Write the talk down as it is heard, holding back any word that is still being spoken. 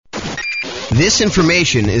This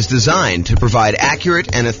information is designed to provide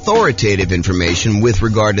accurate and authoritative information with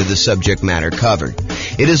regard to the subject matter covered.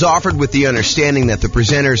 It is offered with the understanding that the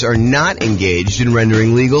presenters are not engaged in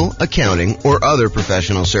rendering legal, accounting, or other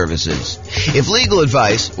professional services. If legal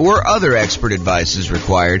advice or other expert advice is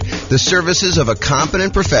required, the services of a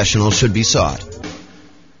competent professional should be sought.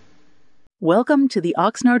 Welcome to the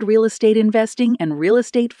Oxnard Real Estate Investing and Real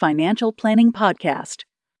Estate Financial Planning Podcast.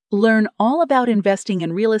 Learn all about investing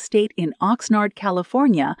in real estate in Oxnard,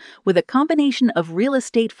 California, with a combination of real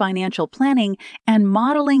estate financial planning and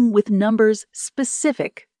modeling with numbers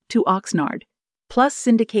specific to Oxnard, plus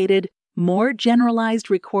syndicated, more generalized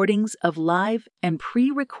recordings of live and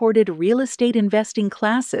pre-recorded real estate investing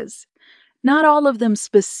classes, not all of them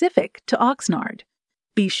specific to Oxnard.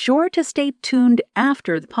 Be sure to stay tuned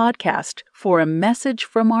after the podcast for a message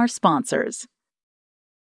from our sponsors.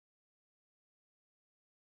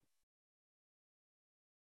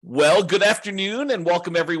 Well, good afternoon and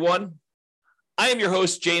welcome, everyone. I am your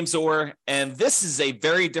host, James Orr, and this is a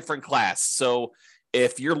very different class. So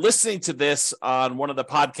if you're listening to this on one of the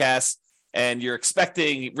podcasts and you're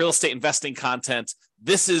expecting real estate investing content,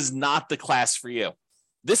 this is not the class for you.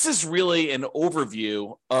 This is really an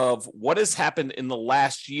overview of what has happened in the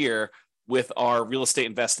last year with our real estate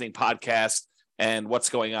investing podcast and what's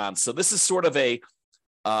going on. So this is sort of a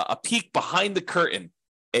peek behind the curtain,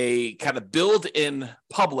 a kind of build in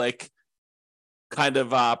public kind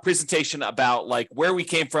of presentation about like where we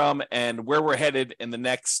came from and where we're headed in the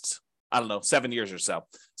next, 7 years or so.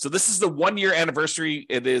 So this is the 1 year anniversary.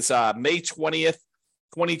 It is May 20th,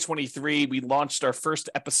 2023. We launched our first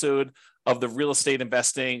episode of the real estate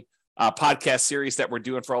investing podcast series that we're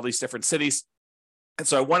doing for all these different cities. And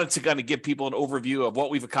so I wanted to kind of give people an overview of what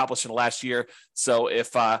we've accomplished in the last year. So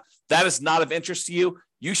if that is not of interest to you,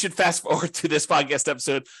 you should fast forward to this podcast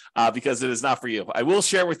episode because it is not for you. I will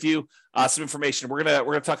share with you some information. We're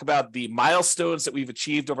gonna talk about the milestones that we've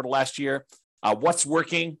achieved over the last year, what's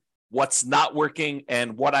working, what's not working,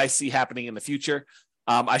 and what I see happening in the future.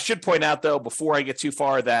 I should point out, though, before I get too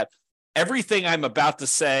far, that everything I'm about to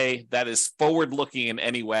say that is forward-looking in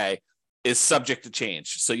any way is subject to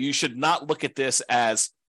change. So you should not look at this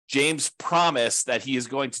as James promised that he is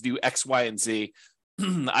going to do X, Y, and Z.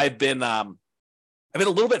 I've been a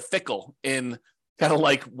little bit fickle in kind of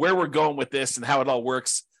like where we're going with this and how it all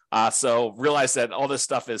works. So realize that all this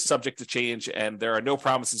stuff is subject to change and there are no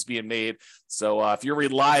promises being made. So if you're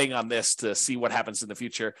relying on this to see what happens in the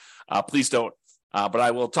future, please don't. But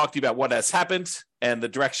I will talk to you about what has happened and the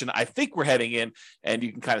direction I think we're heading in, and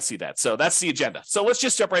you can kind of see that. So that's the agenda. So let's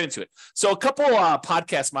just jump right into it. So a couple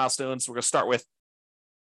podcast milestones we're going to start with.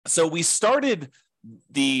 So we started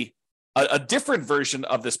a different version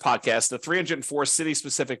of this podcast, the 304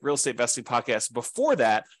 city-specific real estate investing podcast. Before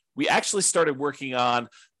that, we actually started working on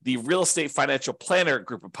the real estate financial planner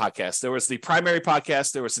group of podcasts. There was the primary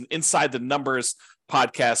podcast. There was an Inside the Numbers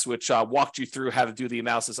podcast, which walked you through how to do the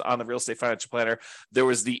analysis on the real estate financial planner. There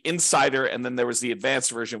was the Insider, and then there was the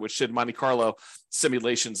advanced version, which did Monte Carlo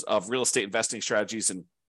simulations of real estate investing strategies and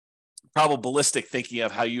probabilistic thinking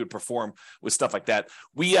of how you would perform with stuff like that.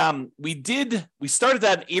 We started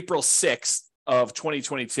that April 6th of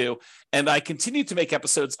 2022, and I continued to make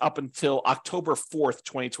episodes up until October 4th,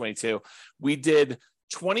 2022. We did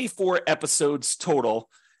 24 episodes total.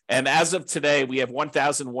 And as of today, we have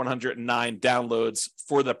 1,109 downloads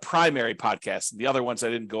for the primary podcast. And the other ones I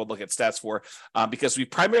didn't go and look at stats for because we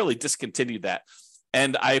primarily discontinued that.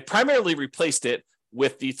 And I primarily replaced it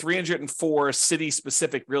with the 304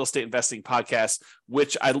 city-specific real estate investing podcast,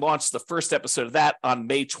 which I launched the first episode of that on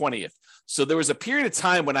May 20th. So there was a period of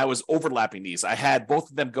time when I was overlapping these. I had both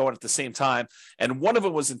of them going at the same time. And one of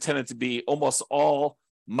them was intended to be almost all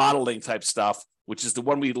modeling type stuff, which is the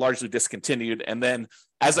one we largely discontinued. And then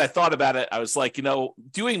as I thought about it, I was like,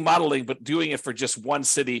 doing modeling, but doing it for just one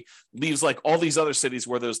city leaves like all these other cities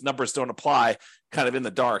where those numbers don't apply kind of in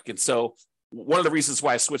the dark. And so one of the reasons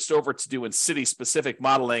why I switched over to doing city-specific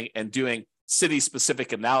modeling and doing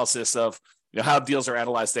city-specific analysis of how deals are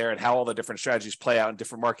analyzed there and how all the different strategies play out in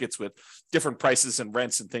different markets with different prices and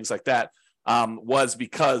rents and things like that was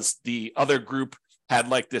because the other group had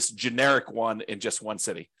like this generic one in just one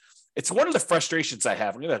city. It's one of the frustrations I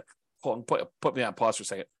have. I'm going to put me on pause for a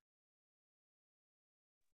second.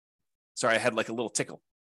 Sorry, I had like a little tickle.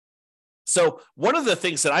 So one of the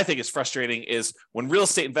things that I think is frustrating is when real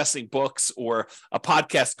estate investing books or a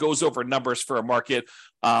podcast goes over numbers for a market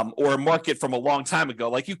or a market from a long time ago.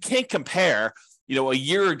 Like you can't compare, a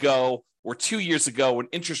year ago or 2 years ago when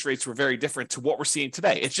interest rates were very different to what we're seeing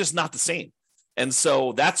today. It's just not the same. And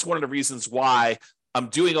so that's one of the reasons why I'm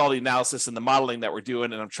doing all the analysis and the modeling that we're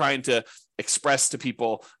doing. And I'm trying to express to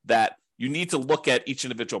people that, you need to look at each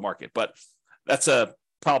individual market, but that's a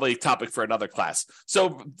probably topic for another class.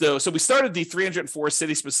 So we started the 304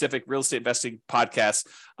 city specific real estate investing podcast.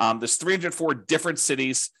 There's 304 different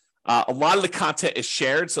cities. A lot of the content is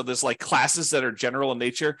shared. So there's like classes that are general in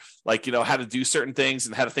nature, like, how to do certain things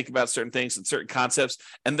and how to think about certain things and certain concepts.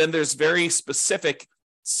 And then there's very specific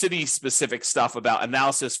city specific stuff about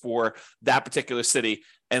analysis for that particular city.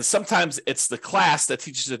 And sometimes it's the class that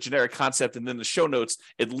teaches a generic concept. And then the show notes,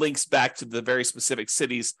 it links back to the very specific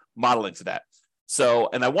cities modeling to that. So,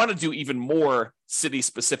 and I want to do even more city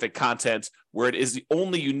specific content where it is the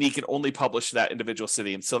only unique and only published to that individual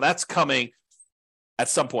city. And so that's coming at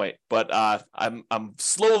some point, but I'm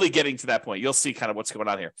slowly getting to that point. You'll see kind of what's going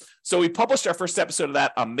on here. So we published our first episode of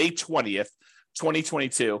that on May 20th,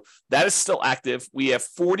 2022. That is still active. We have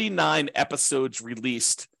 49 episodes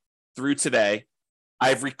released through today.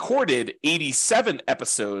 I've recorded 87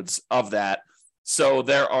 episodes of that. So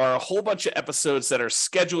there are a whole bunch of episodes that are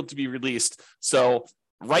scheduled to be released. So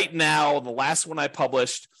right now, the last one I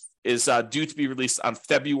published is due to be released on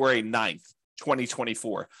February 9th,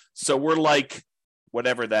 2024. So we're like,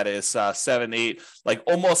 whatever that is, 7, 8, like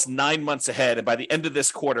almost 9 months ahead. And by the end of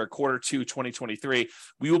this quarter 2, 2023,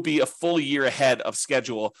 we will be a full year ahead of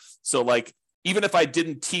schedule. So like, even if I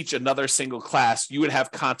didn't teach another single class, you would have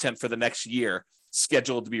content for the next year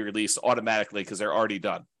scheduled to be released automatically because they're already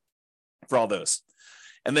done for all those.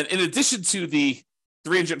 And then in addition to the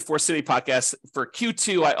 304 City podcast, for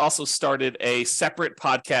Q2, I also started a separate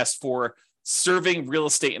podcast for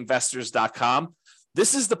servingrealestateinvestors.com.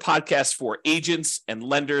 This is the podcast for agents and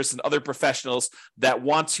lenders and other professionals that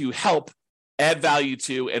want to help add value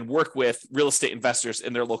to and work with real estate investors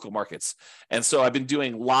in their local markets. And so I've been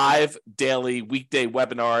doing live daily weekday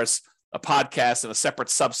webinars, a podcast, and a separate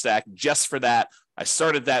Substack just for that. I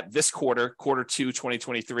started that this quarter 2,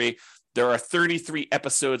 2023. There are 33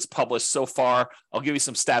 episodes published so far. I'll give you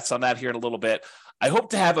some stats on that here in a little bit. I hope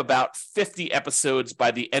to have about 50 episodes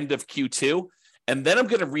by the end of Q2, and then I'm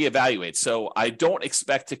going to reevaluate. So I don't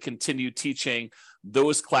expect to continue teaching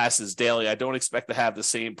those classes daily. I don't expect to have the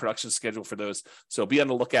same production schedule for those. So be on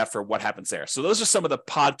the lookout for what happens there. So those are some of the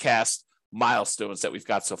podcast milestones that we've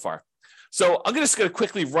got so far. So I'm just going to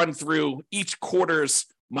quickly run through each quarter's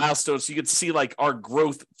milestones so you can see like our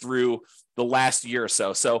growth through the last year or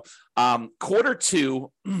so. So quarter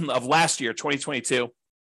 2 of last year, 2022,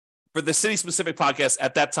 for the city specific podcast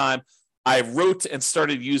at that time, I wrote and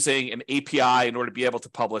started using an API in order to be able to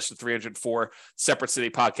publish the 304 separate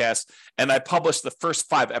city podcasts. And I published the first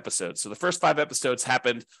 5 episodes. So the first 5 episodes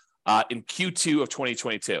happened in Q2 of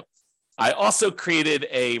 2022. I also created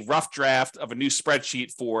a rough draft of a new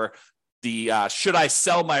spreadsheet for the should I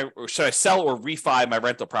sell or refi my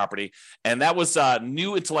rental property, and that was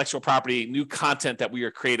new intellectual property, new content that we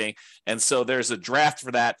are creating, and so there's a draft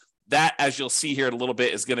for that. That, as you'll see here in a little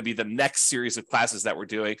bit, is going to be the next series of classes that we're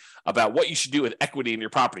doing about what you should do with equity in your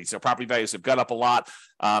property. So property values have gone up a lot.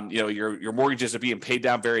 Your mortgages are being paid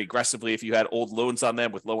down very aggressively if you had old loans on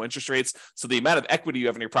them with low interest rates. So the amount of equity you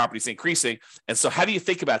have in your property is increasing. And so how do you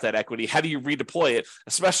think about that equity? How do you redeploy it,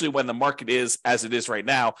 especially when the market is as it is right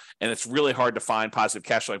now, and it's really hard to find positive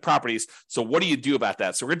cash flowing properties? So what do you do about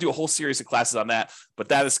that? So we're going to do a whole series of classes on that, but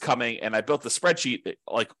that is coming. And I built the spreadsheet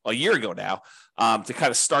like a year ago now to kind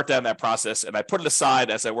of start down that process. And I put it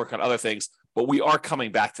aside as I work on other things, but we are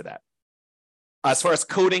coming back to that. As far as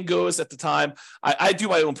coding goes at the time, I do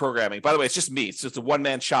my own programming. By the way, it's just me. It's just a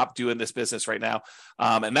one-man shop doing this business right now.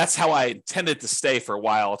 And that's how I intended to stay for a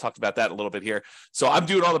while. I'll talk about that a little bit here. So I'm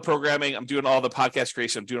doing all the programming. I'm doing all the podcast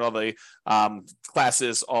creation. I'm doing all the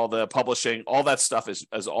classes, all the publishing. All that stuff is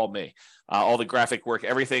all me. All the graphic work,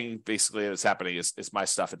 everything basically that's happening is my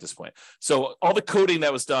stuff at this point. So all the coding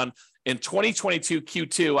that was done in 2022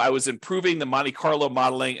 Q2, I was improving the Monte Carlo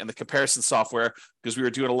modeling and the comparison software because we were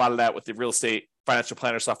doing a lot of that with the real estate financial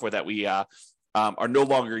planner software that we are no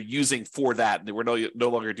longer using for that. We're no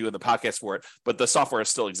longer doing the podcast for it, but the software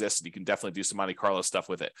still exists, and you can definitely do some Monte Carlo stuff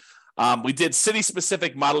with it. We did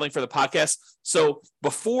city-specific modeling for the podcast. So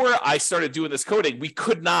before I started doing this coding,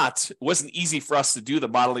 it wasn't easy for us to do the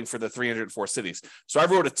modeling for the 304 cities. So I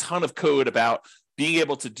wrote a ton of code about being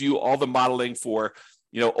able to do all the modeling for,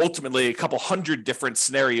 ultimately a couple hundred different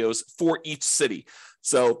scenarios for each city.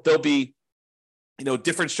 So there'll be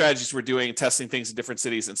different strategies we're doing, testing things in different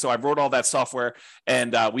cities. And so I wrote all that software,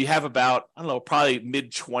 and we have about, probably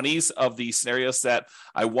mid-20s of the scenarios that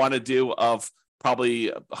I want to do, of probably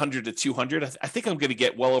 100 to 200. I think I'm going to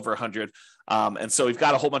get well over 100. And so we've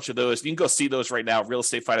got a whole bunch of those. You can go see those right now,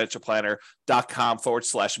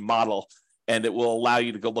 realestatefinancialplanner.com/model, and it will allow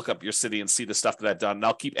you to go look up your city and see the stuff that I've done. And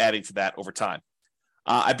I'll keep adding to that over time.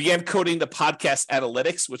 I began coding the podcast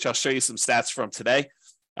analytics, which I'll show you some stats from today.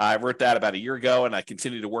 I wrote that about a year ago, and I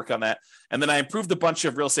continue to work on that. And then I improved a bunch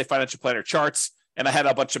of real estate financial planner charts, and I had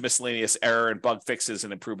a bunch of miscellaneous error and bug fixes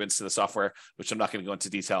and improvements to the software, which I'm not going to go into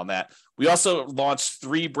detail on that. We also launched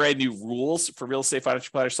 3 brand new rules for real estate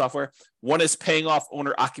financial planner software. One is paying off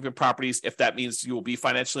owner-occupant properties if that means you will be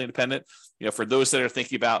financially independent. For those that are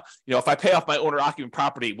thinking about, if I pay off my owner-occupant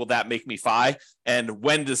property, will that make me FI? And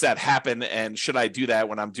when does that happen? And should I do that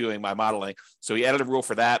when I'm doing my modeling? So we added a rule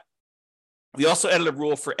for that. We also added a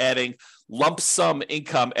rule for adding lump sum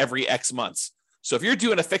income every X months. So if you're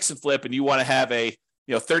doing a fix and flip and you want to have a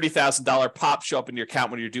 $30,000 pop show up in your account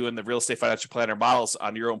when you're doing the real estate financial planner models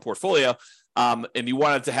on your own portfolio, and you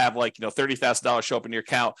wanted to have $30,000 show up in your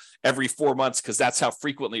account every 4 months because that's how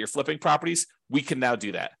frequently you're flipping properties, we can now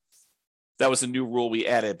do that. That was a new rule we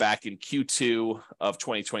added back in Q2 of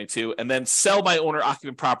 2022. And then sell my owner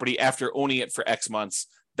occupant property after owning it for X months.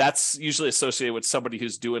 That's usually associated with somebody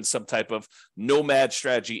who's doing some type of nomad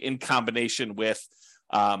strategy in combination with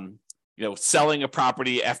selling a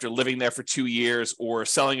property after living there for 2 years, or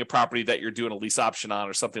selling a property that you're doing a lease option on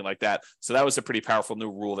or something like that. So that was a pretty powerful new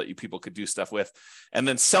rule that people could do stuff with. And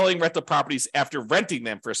then selling rental properties after renting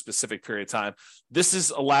them for a specific period of time. This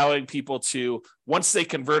is allowing people to, once they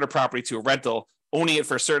convert a property to a rental, owning it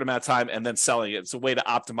for a certain amount of time and then selling it. It's a way to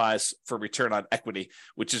optimize for return on equity,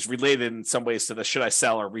 which is related in some ways to the should I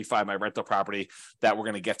sell or refi my rental property that we're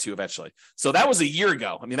going to get to eventually. So that was a year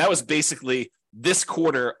ago. That was basically this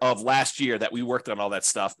quarter of last year that we worked on all that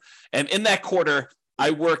stuff. And in that quarter,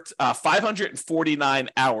 I worked 549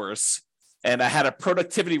 hours and I had a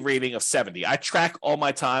productivity rating of 70. I track all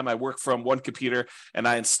my time. I work from one computer, and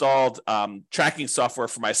I installed tracking software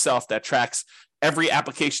for myself that tracks every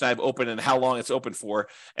application I've opened and how long it's open for.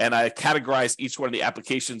 And I categorize each one of the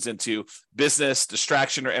applications into business,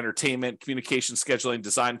 distraction or entertainment, communication, scheduling,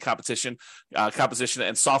 design, composition,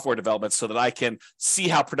 and software development so that I can see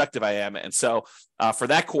how productive I am. And so for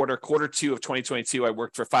that quarter 2 of 2022, I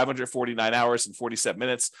worked for 549 hours and 47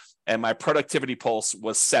 minutes, and my productivity pulse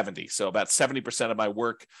was 70. So about 70% of my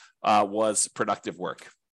work was productive work.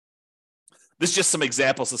 This is just some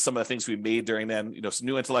examples of some of the things we made during then, some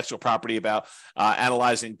new intellectual property about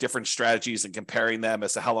analyzing different strategies and comparing them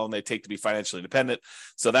as to how long they take to be financially independent.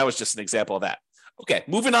 So that was just an example of that. Okay,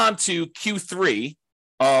 moving on to Q3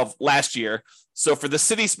 of last year. So for the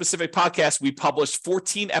City Specific podcast, we published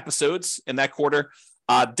 14 episodes in that quarter.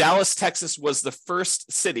 Dallas, Texas was the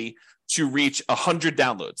first city to reach 100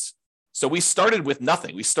 downloads. So we started with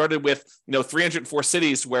nothing. We started with 304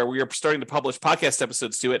 cities where we were starting to publish podcast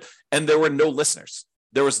episodes to it, and there were no listeners.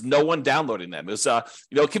 There was no one downloading them. It was,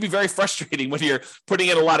 it can be very frustrating when you're putting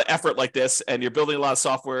in a lot of effort like this, and you're building a lot of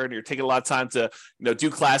software, and you're taking a lot of time to, do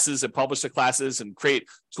classes and publish the classes and create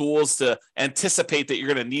tools to anticipate that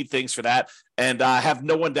you're going to need things for that, and have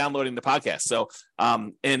no one downloading the podcast. So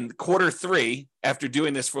in quarter 3, after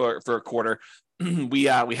doing this for a quarter, we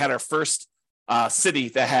had our first city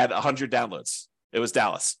that had 100 downloads. It was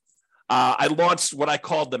Dallas. I launched what I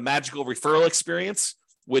called the magical referral experience,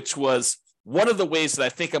 which was one of the ways that I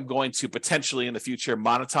think I'm going to potentially in the future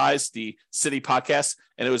monetize the City podcast.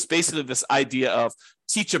 And it was basically this idea of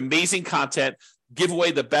teach amazing content, give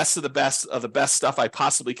away the best of the best of the best stuff I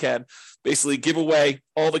possibly can, basically give away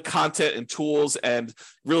all the content and tools and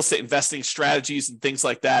real estate investing strategies and things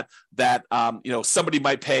like that, somebody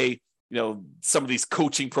might pay some of these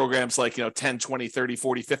coaching programs like, 10, 20, 30,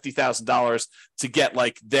 40, $50,000 to get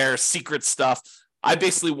like their secret stuff. I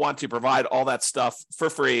basically want to provide all that stuff for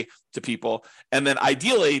free to people. And then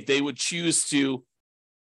ideally they would choose to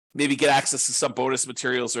maybe get access to some bonus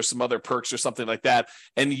materials or some other perks or something like that,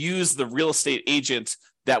 and use the real estate agent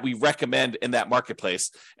that we recommend in that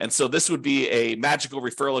marketplace. And so this would be a magical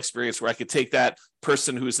referral experience where I could take that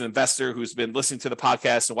person who's an investor who's been listening to the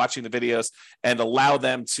podcast and watching the videos and allow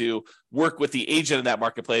them to work with the agent in that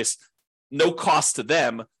marketplace, no cost to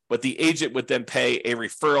them, but the agent would then pay a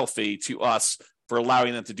referral fee to us for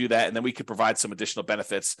allowing them to do that. And then we could provide some additional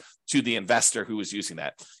benefits to the investor who is using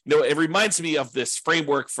that. It reminds me of this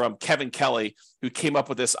framework from Kevin Kelly, who came up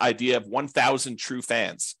with this idea of 1,000 true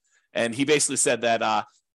fans. And he basically said that,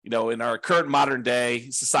 in our current modern day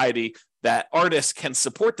society, that artists can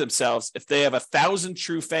support themselves if they have 1,000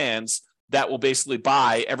 true fans that will basically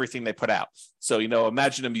buy everything they put out. So,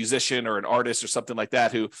 imagine a musician or an artist or something like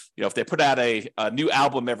that who, if they put out a new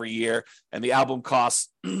album every year and the album costs,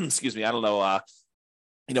 $100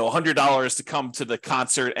 to come to the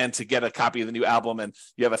concert and to get a copy of the new album. And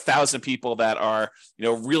you have 1,000 people that are,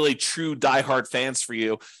 really true diehard fans for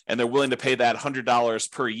you, and they're willing to pay that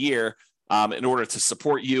 $100 per year in order to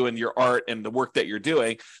support you and your art and the work that you're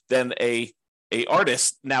doing. Then a a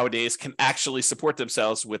artist nowadays can actually support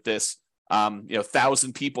themselves with this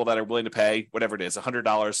 1,000 people that are willing to pay whatever it is,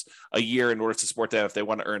 $100 a year in order to support them if they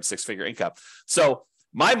want to earn six-figure income. So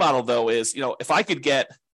my model, though, is, if I could get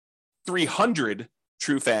 300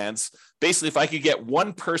 true fans, basically, if I could get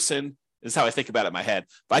one person, this is how I think about it in my head.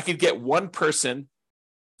 If I could get one person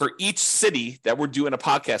for each city that we're doing a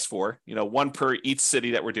podcast for, one per each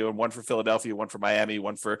city that we're doing, one for Philadelphia, one for Miami,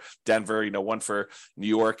 one for Denver, one for New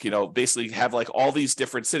York, basically have like all these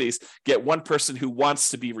different cities, get one person who wants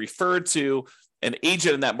to be referred to an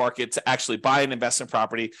agent in that market to actually buy an investment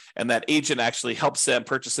property. And that agent actually helps them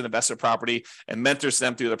purchase an investment property and mentors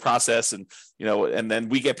them through the process. And, and then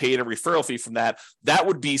we get paid a referral fee from that. That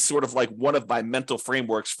would be sort of like one of my mental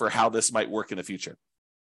frameworks for how this might work in the future.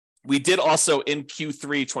 We did also in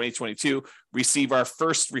Q3 2022 receive our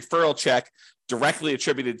first referral check directly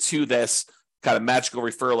attributed to this kind of magical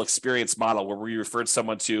referral experience model where we referred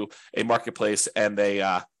someone to a marketplace and they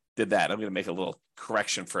did that. I'm going to make a little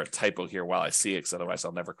correction for a typo here while I see it, because otherwise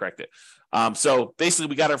I'll never correct it. So basically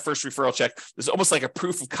we got our first referral check. It's almost like a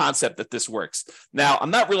proof of concept that this works. Now,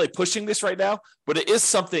 I'm not really pushing this right now, but it is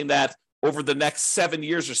something that over the next 7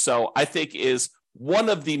 years or so, I think is one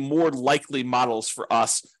of the more likely models for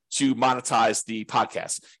us to monetize the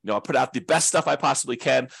podcast. I put out the best stuff I possibly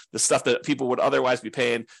can, the stuff that people would otherwise be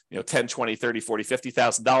paying, $10, $20, $30, $40,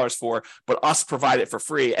 $50,000 for, but us provide it for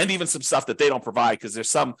free, and even some stuff that they don't provide, because there's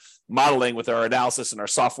some modeling with our analysis and our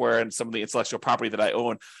software and some of the intellectual property that I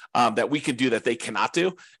own that we can do that they cannot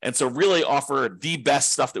do. And so really offer the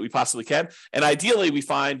best stuff that we possibly can. And ideally we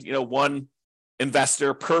find, one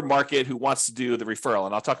investor per market who wants to do the referral.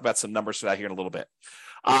 And I'll talk about some numbers for that here in a little bit.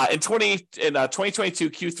 In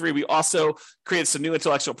 2022 Q3, we also created some new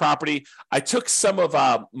intellectual property. I took some of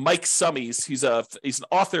Mike Summey's. He's an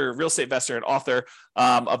author, real estate investor, and author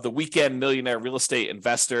of the Weekend Millionaire Real Estate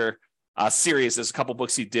Investor series. There's a couple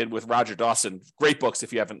books he did with Roger Dawson. Great books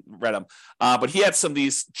if you haven't read them. But he had some of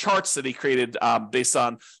these charts that he created based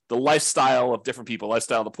on the lifestyle of different people,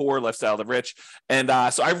 lifestyle of the poor, lifestyle of the rich. And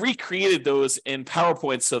so I recreated those in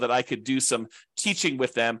PowerPoint so that I could do some teaching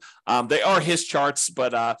with them. They are his charts,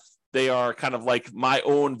 but they are kind of like my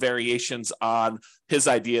own variations on his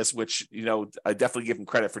ideas, which, I definitely give him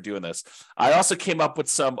credit for doing this. I also came up with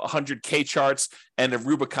some 100K charts and a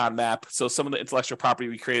Rubicon map. So some of the intellectual property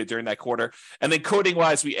we created during that quarter. And then coding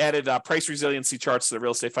wise, we added price resiliency charts to the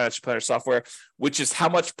Real Estate Financial Planner software, which is how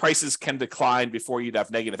much prices can decline before you'd have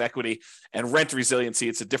negative equity, and rent resiliency.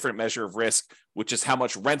 It's a different measure of risk, which is how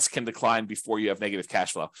much rents can decline before you have negative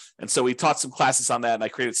cash flow. And so we taught some classes on that, and I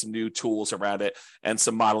created some new tools around it and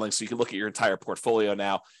some modeling. So you can look at your entire portfolio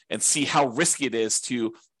now and see how risky it is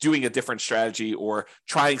to doing a different strategy or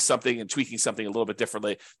trying something and tweaking something a little bit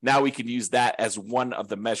differently. Now we can use that as one of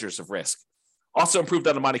the measures of risk. Also improved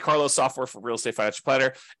on the Monte Carlo software for Real Estate Financial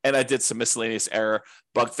Planner, and I did some miscellaneous error,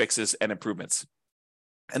 bug fixes, and improvements.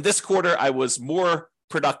 And this quarter, I was more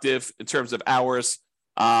productive in terms of hours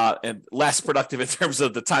and less productive in terms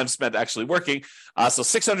of the time spent actually working. So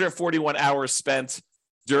 641 hours spent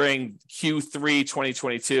during Q3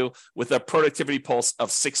 2022 with a productivity pulse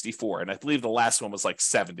of 64. And I believe the last one was like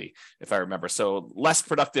 70, if I remember. So less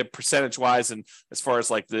productive percentage-wise and as far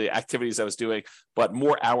as like the activities I was doing, but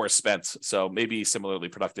more hours spent. So maybe similarly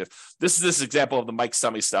productive. This is this example of the Mike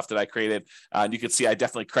Summey stuff that I created. And you can see I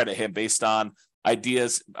definitely credit him based on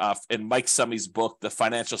ideas in Mike Summey's book, The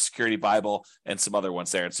Financial Security Bible, and some other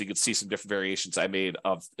ones there. And so you can see some different variations I made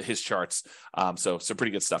of his charts. So some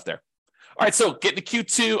pretty good stuff there. All right, so getting to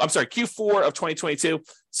Q4 of 2022.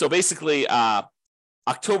 So basically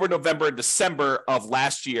October, November, and December of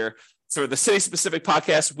last year, for the city-specific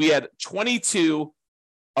podcast, we had 22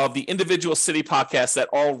 of the individual city podcasts that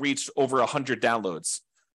all reached over 100 downloads.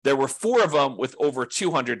 There were 4 of them with over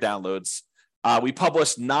 200 downloads. We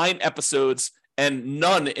published 9 episodes and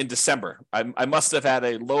none in December. I must have had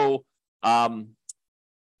a low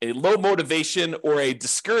motivation or a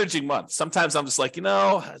discouraging month. Sometimes I'm just like,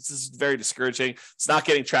 this is very discouraging. It's not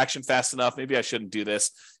getting traction fast enough. Maybe I shouldn't do this.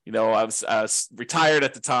 I was retired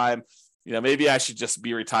at the time. Maybe I should just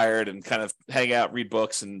be retired and kind of hang out, read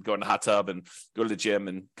books, and go in the hot tub and go to the gym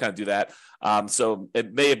and kind of do that. So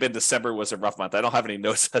it may have been December was a rough month. I don't have any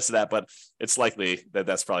notes as to that, but it's likely that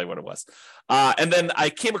that's probably what it was. And then I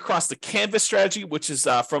came across the Canvas strategy, which is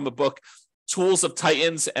from the book Tools of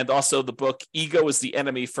Titans, and also the book Ego is the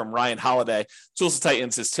Enemy from Ryan Holiday. Tools of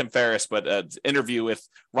Titans is Tim Ferriss, but an interview with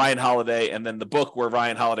Ryan Holiday. And then the book where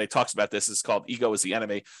Ryan Holiday talks about this is called Ego is the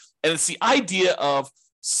Enemy. And it's the idea of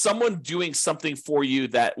someone doing something for you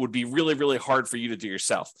that would be really, really hard for you to do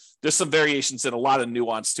yourself. There's some variations and a lot of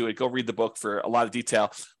nuance to it. Go read the book for a lot of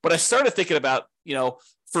detail. But I started thinking about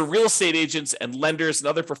for real estate agents and lenders and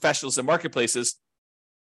other professionals and marketplaces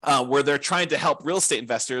where they're trying to help real estate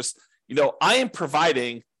investors, I am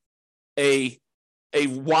providing a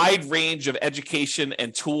wide range of education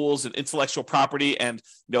and tools and intellectual property and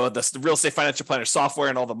the real estate financial planner software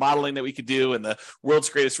and all the modeling that we could do and the world's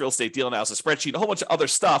greatest real estate deal analysis spreadsheet, a whole bunch of other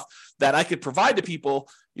stuff that I could provide to people,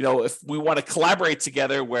 if we want to collaborate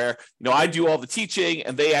together where, I do all the teaching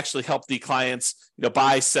and they actually help the clients,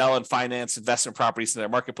 buy, sell, and finance investment properties in their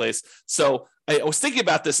marketplace. So I was thinking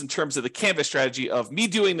about this in terms of the Canvas strategy of me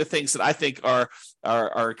doing the things that I think are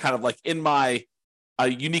kind of like in my a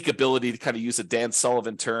unique ability to kind of use a Dan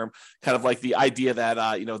Sullivan term, kind of like the idea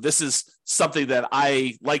that, this is something that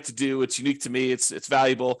I like to do. It's unique to me. It's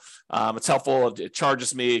valuable. It's helpful. It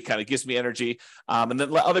charges me. It kind of gives me energy. And then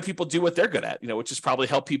let other people do what they're good at, which is probably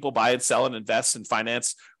help people buy and sell and invest and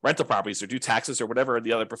finance rental properties or do taxes or whatever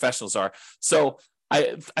the other professionals are. So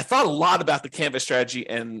I thought a lot about the Canvas strategy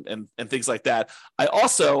and things like that. I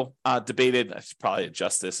also debated, I should probably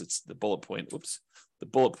adjust this. It's the bullet point. Oops. The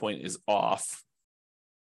bullet point is off.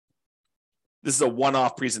 This is a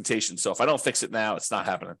one-off presentation, so if I don't fix it now, it's not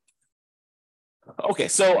happening. Okay,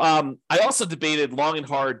 so I also debated long and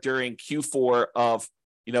hard during Q4 of,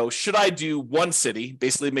 should I do one city,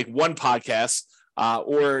 basically make one podcast,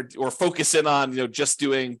 or focus in on, just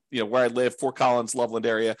doing, where I live, Fort Collins, Loveland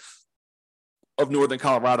area of Northern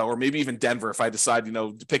Colorado, or maybe even Denver if I decide,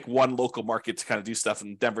 to pick one local market to kind of do stuff,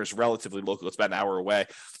 and Denver is relatively local. It's about an hour away.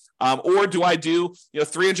 Or do I do,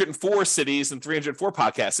 304 cities and 304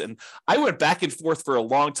 podcasts? And I went back and forth for a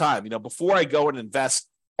long time, before I go and invest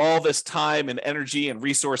all this time and energy and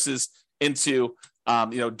resources into,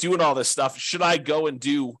 doing all this stuff. Should I go and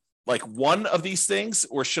do like one of these things,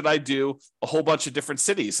 or should I do a whole bunch of different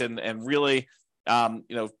cities and really,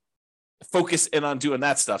 focus in on doing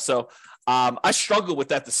that stuff? So I struggled with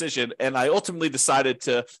that decision, and I ultimately decided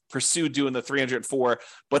to pursue doing the 304.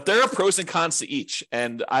 But there are pros and cons to each,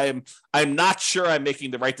 and I'm not sure I'm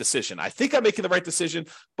making the right decision. I think I'm making the right decision,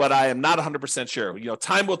 but I am not 100% sure.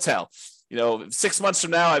 Time will tell. 6 months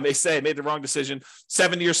from now, I may say I made the wrong decision.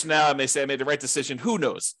 7 years from now, I may say I made the right decision. Who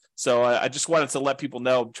knows? So I just wanted to let people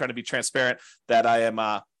know, I'm trying to be transparent, that I'm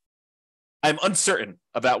uncertain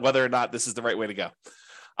about whether or not this is the right way to go.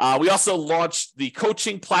 We also launched the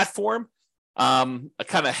coaching platform. I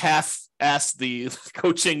kind of half-assed the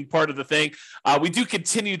coaching part of the thing. We do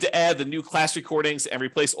continue to add the new class recordings and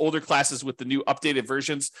replace older classes with the new updated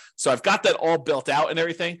versions. So I've got that all built out and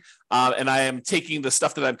everything. And I am taking the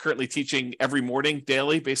stuff that I'm currently teaching every morning,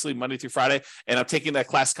 daily, basically Monday through Friday. And I'm taking that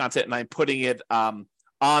class content and I'm putting it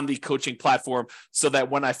on the coaching platform, so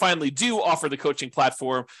that when I finally do offer the coaching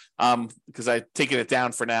platform, because I've taken it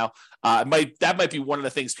down for now, that might be one of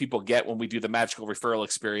the things people get when we do the magical referral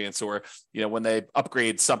experience, or when they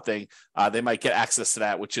upgrade something, they might get access to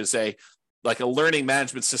that, which is a learning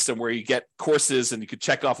management system where you get courses and you could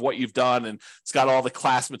check off what you've done, and it's got all the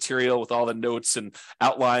class material with all the notes and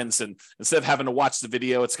outlines, and instead of having to watch the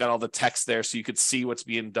video, it's got all the text there so you could see what's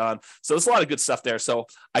being done. So there's a lot of good stuff there. So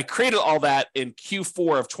I created all that in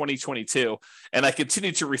Q4 of 2022, and I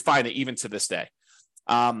continue to refine it even to this day.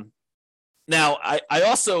 Now, I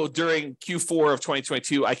also, during Q4 of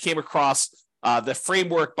 2022, I came across the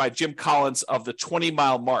framework by Jim Collins of the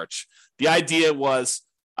 20-mile march. The idea was,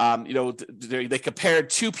 they compared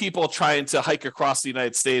two people trying to hike across the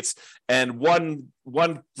United States, and one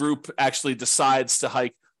group actually decides to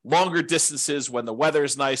hike longer distances when the weather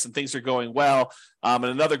is nice and things are going well. And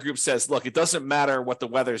another group says, look, it doesn't matter what the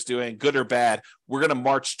weather's doing, good or bad. We're going to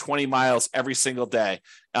march 20 miles every single day.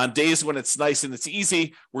 On days when it's nice and it's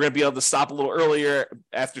easy, we're going to be able to stop a little earlier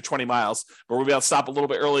after 20 miles, but we'll be able to stop a little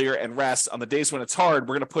bit earlier and rest. On the days when it's hard,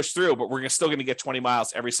 we're going to push through, but we're still going to get 20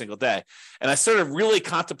 miles every single day. And I started really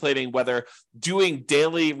contemplating whether doing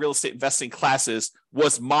daily real estate investing classes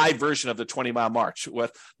was my version of the 20-mile march.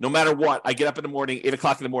 With no matter what, I get up in the morning, 8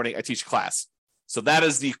 o'clock in the morning, I teach a class. So that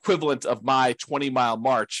is the equivalent of my 20-mile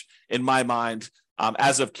march in my mind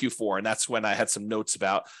as of Q4. And that's when I had some notes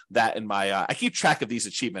about that in my, I keep track of these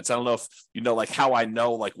achievements. I don't know if you know, how I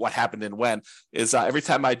know, what happened and when is every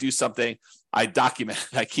time I do something, I document,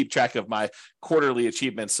 I keep track of my quarterly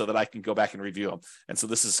achievements so that I can go back and review them. And so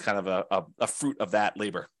this is kind of a fruit of that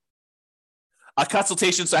labor. A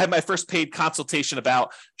consultation. So I had my first paid consultation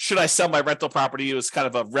about, should I sell my rental property? It was kind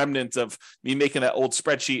of a remnant of me making that old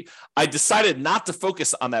spreadsheet. I decided not to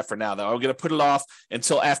focus on that for now, though. I'm going to put it off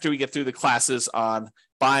until after we get through the classes on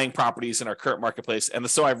buying properties in our current marketplace. And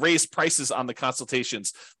so I raised prices on the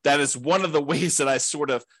consultations. That is one of the ways that I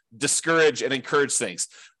sort of discourage and encourage things.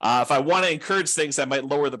 If I want to encourage things, I might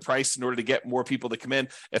lower the price in order to get more people to come in.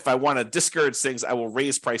 If I want to discourage things, I will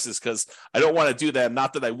raise prices because I don't want to do them.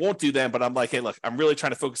 Not that I won't do them, but I'm like, hey, look, I'm really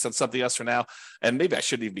trying to focus on something else for now. And maybe I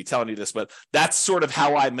shouldn't even be telling you this, but that's sort of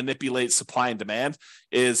how I manipulate supply and demand.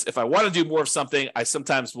 Is if I want to do more of something, I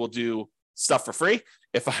sometimes will do stuff for free.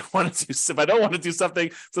 If I don't want to do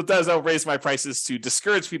something, sometimes I'll raise my prices to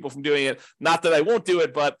discourage people from doing it. Not that I won't do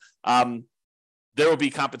it, but there will be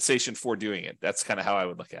compensation for doing it. That's kind of how I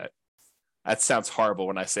would look at it. That sounds horrible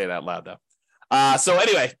when I say it out loud, though. So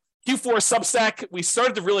anyway, Q4 Substack, we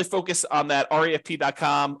started to really focus on that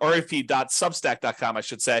refp.substack.com, I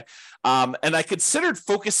should say. And I considered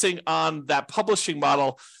focusing on that publishing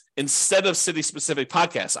model instead of city-specific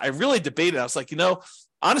podcasts. I really debated. I was like,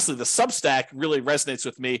 honestly, the Substack really resonates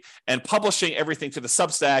with me, and publishing everything to the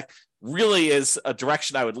Substack really is a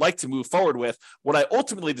direction I would like to move forward with. What I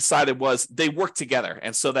ultimately decided was they work together.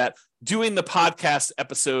 And so that doing the podcast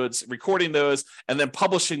episodes, recording those, and then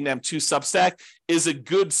publishing them to Substack is a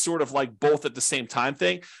good sort of like both at the same time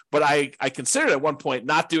thing. But I considered at one point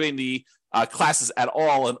not doing the classes at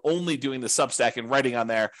all and only doing the Substack and writing on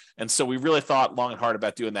there. And so we really thought long and hard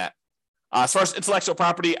about doing that. As far as intellectual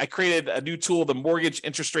property, I created a new tool, the Mortgage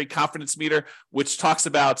Interest Rate Confidence Meter, which talks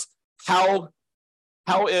about how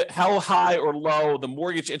high or low the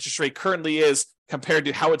mortgage interest rate currently is compared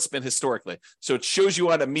to how it's been historically. So it shows you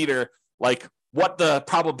on a meter like what the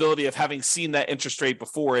probability of having seen that interest rate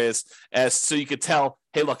before is, as so you could tell,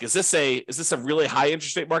 hey, look, is this a really high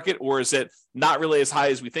interest rate market, or is it not really as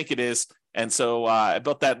high as we think it is? And so I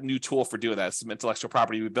built that new tool for doing that. Some intellectual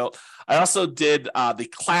property we built. I also did the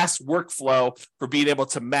class workflow for being able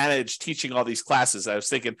to manage teaching all these classes. I was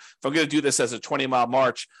thinking, if I'm going to do this as a 20-mile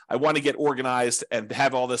march, I want to get organized and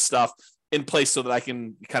have all this stuff in place so that I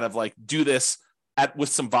can kind of like do this with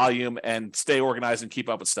some volume and stay organized and keep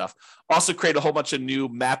up with stuff. Also create a whole bunch of new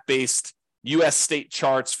map-based U.S. state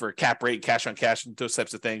charts for cap rate, cash on cash, and those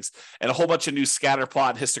types of things, and a whole bunch of new scatter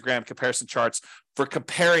plot, histogram comparison charts for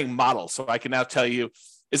comparing models. So I can now tell you,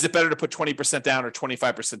 is it better to put 20% down or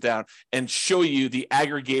 25% down, and show you the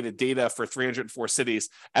aggregated data for 304 cities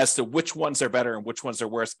as to which ones are better and which ones are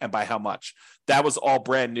worse and by how much. That was all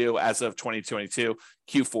brand new as of 2022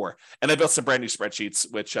 Q4. And I built some brand new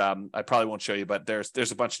spreadsheets, which I probably won't show you, but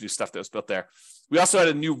there's a bunch of new stuff that was built there. We also had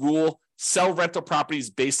a new rule: sell rental properties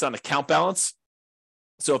based on account balance.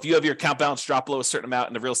 So if you have your account balance drop below a certain amount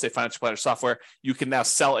in the Real Estate Financial Planner software, you can now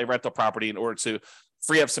sell a rental property in order to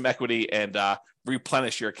free up some equity and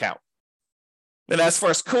replenish your account. And as far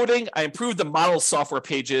as coding, I improved the model software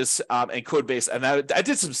pages and code base, and I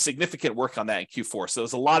did some significant work on that in Q4. So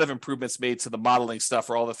there's a lot of improvements made to the modeling stuff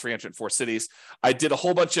for all the 304 cities. I did a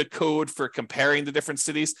whole bunch of code for comparing the different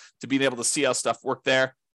cities to being able to see how stuff worked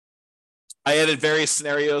there. I added various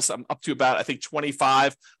scenarios. I'm up to about, I think,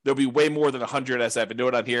 25. There'll be way more than 100 as I have a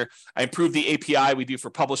note on here. I improved the API we do for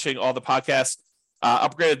publishing all the podcasts,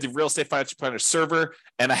 upgraded the Real Estate Financial Planner server,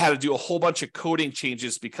 and I had to do a whole bunch of coding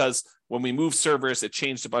changes because when we moved servers, it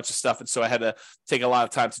changed a bunch of stuff. And so I had to take a lot of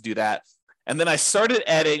time to do that. And then I started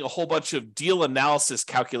adding a whole bunch of deal analysis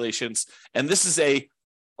calculations. And this is a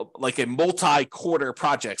multi-quarter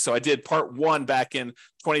project. So I did part one back in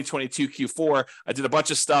 2022 Q4. I did a bunch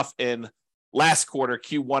of stuff in last quarter,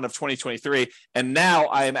 Q1 of 2023. And now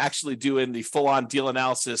I am actually doing the full-on deal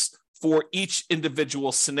analysis for each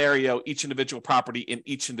individual scenario, each individual property in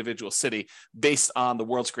each individual city based on the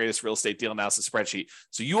world's greatest real estate deal analysis spreadsheet.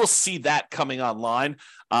 So you will see that coming online.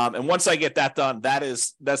 And once I get that done,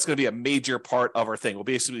 that's going to be a major part of our thing. We'll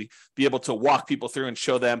basically be able to walk people through and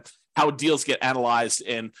show them how deals get analyzed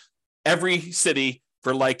in every city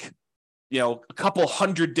for a couple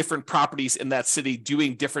hundred different properties in that city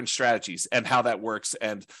doing different strategies and how that works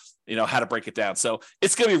and, how to break it down. So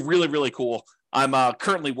it's going to be really, really cool. I'm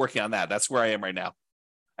currently working on that. That's where I am right now.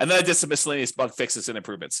 And then I did some miscellaneous bug fixes and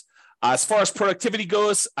improvements. As far as productivity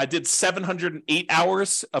goes, I did 708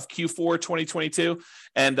 hours of Q4 2022,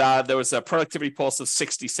 and there was a productivity pulse of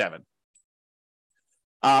 67.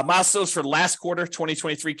 Milestones for last quarter,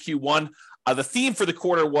 2023 Q1. The theme for the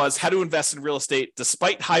quarter was how to invest in real estate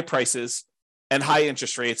despite high prices and high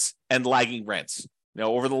interest rates and lagging rents.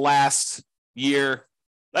 Over the last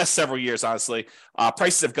several years, honestly,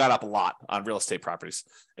 prices have gone up a lot on real estate properties.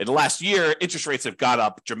 In the last year, interest rates have gone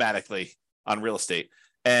up dramatically on real estate,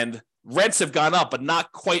 and rents have gone up, but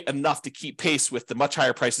not quite enough to keep pace with the much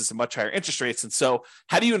higher prices and much higher interest rates. And so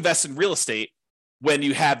how do you invest in real estate when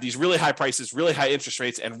you have these really high prices, really high interest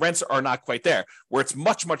rates, and rents are not quite there, where it's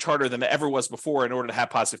much, much harder than it ever was before in order to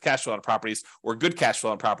have positive cash flow on properties or good cash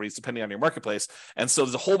flow on properties, depending on your marketplace. And so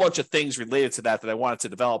there's a whole bunch of things related to that I wanted to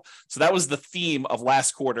develop. So that was the theme of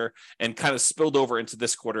last quarter and kind of spilled over into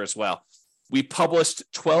this quarter as well. We published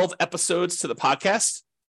 12 episodes to the podcast.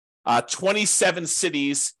 27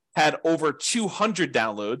 cities had over 200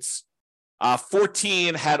 downloads.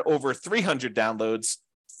 14 had over 300 downloads.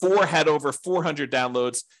 4 had over 400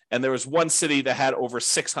 downloads, and there was one city that had over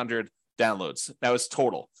 600 downloads. That was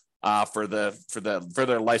total for their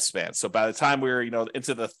lifespan. So by the time we were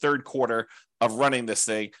into the third quarter of running this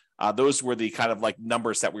thing, those were the kind of like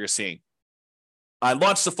numbers that we were seeing. I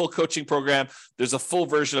launched the full coaching program. There's a full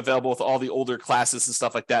version available with all the older classes and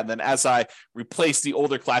stuff like that. And then as I replace the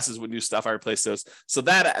older classes with new stuff, I replace those. So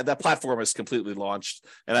that platform is completely launched,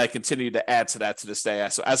 and I continue to add to that to this day.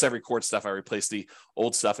 So as I record stuff, I replace the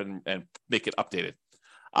old stuff and make it updated.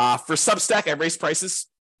 For Substack, I raised prices.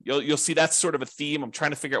 You'll see that's sort of a theme. I'm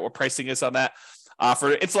trying to figure out what pricing is on that.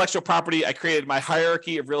 For intellectual property, I created my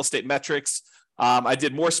hierarchy of real estate metrics. I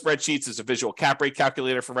did more spreadsheets. There's a visual cap rate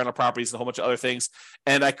calculator for rental properties and a whole bunch of other things.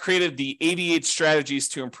 And I created the 88 strategies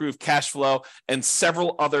to improve cash flow and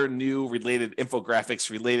several other new related infographics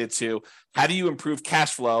related to how do you improve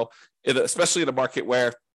cash flow, especially in a market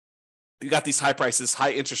where you got these high prices,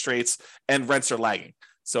 high interest rates, and rents are lagging.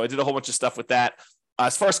 So I did a whole bunch of stuff with that.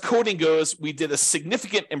 As far as coding goes, we did a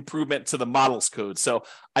significant improvement to the models code. So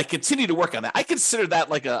I continue to work on that. I consider that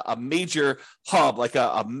like a major hub, like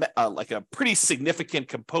a pretty significant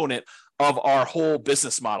component of our whole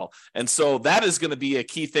business model. And so that is going to be a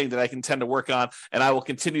key thing that I can tend to work on, and I will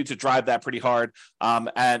continue to drive that pretty hard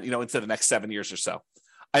and into the next 7 years or so.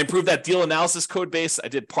 I improved that deal analysis code base. I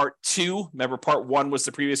did part 2. Remember, part 1 was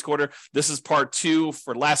the previous quarter. This is part 2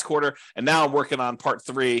 for last quarter. And now I'm working on part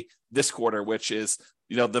 3 this quarter, which is,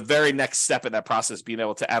 the very next step in that process, being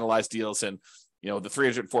able to analyze deals and, the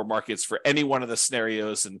 304 markets for any one of the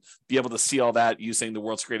scenarios and be able to see all that using the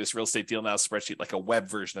world's greatest real estate deal analysis spreadsheet, like a web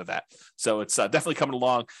version of that. So it's definitely coming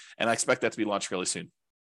along, and I expect that to be launched really soon.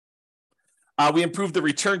 We improved the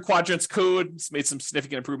return quadrants code, made some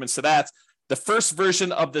significant improvements to that. The first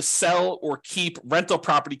version of the sell or keep rental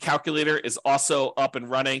property calculator is also up and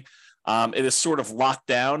running. It is sort of locked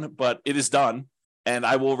down, but it is done. And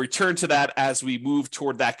I will return to that as we move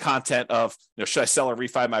toward that content of, should I sell or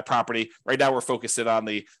refi my property? Right now, we're focused on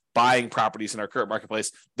the buying properties in our current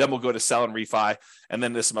marketplace. Then we'll go to sell and refi. And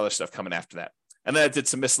then there's some other stuff coming after that. And then I did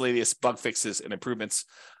some miscellaneous bug fixes and improvements.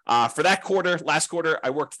 For that quarter, last quarter,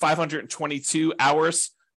 I worked 522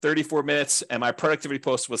 hours, 34 minutes, and my productivity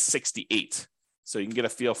post was 68. So you can get a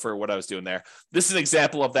feel for what I was doing there. This is an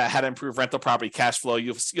example of that, how to improve rental property cash flow.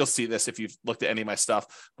 You'll see this if you've looked at any of my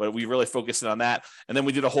stuff, but we really focused on that. And then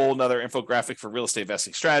we did a whole nother infographic for real estate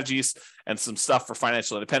investing strategies and some stuff for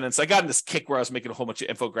financial independence. I got in this kick where I was making a whole bunch of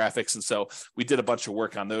infographics, and so we did a bunch of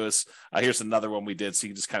work on those. Here's another one we did, so you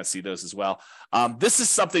can just kind of see those as well. This is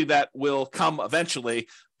something that will come eventually,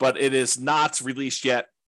 but it is not released yet.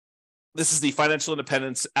 This is the financial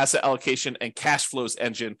independence, asset allocation, and cash flows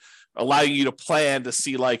engine, allowing you to plan to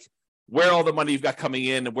see like where all the money you've got coming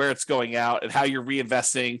in and where it's going out and how you're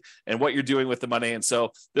reinvesting and what you're doing with the money. And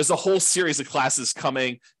so there's a whole series of classes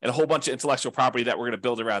coming and a whole bunch of intellectual property that we're going to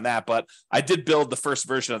build around that. But I did build the first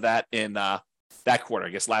version of that in that quarter, I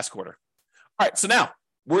guess last quarter. All right, so now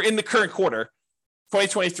we're in the current quarter,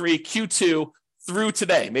 2023 Q2 through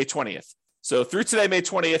today, May 20th. So through today, May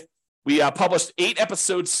 20th, we published 8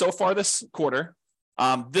 episodes so far this quarter.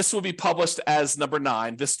 This will be published as number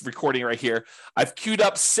 9, this recording right here. I've queued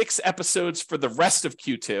up 6 episodes for the rest of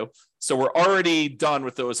Q2. So we're already done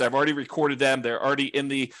with those. I've already recorded them. They're already in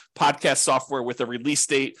the podcast software with a release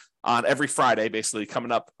date on every Friday, basically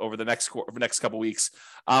coming up over the next couple of weeks.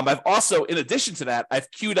 I've also, in addition to that, I've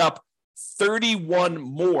queued up 31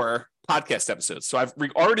 more podcast episodes. So I've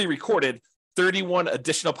already recorded 31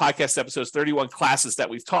 additional podcast episodes, 31 classes that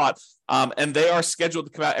we've taught, and they are scheduled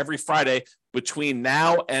to come out every Friday between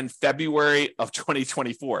now and February of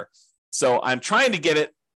 2024. So I'm trying to get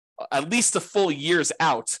it at least a full year's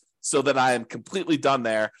out so that I am completely done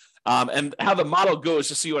there. And how the model goes,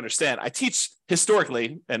 just so you understand, I teach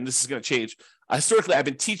historically, and this is going to change. Historically, I've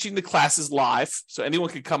been teaching the classes live, so anyone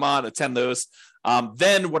can come on, attend those.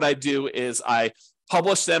 Then what I do is I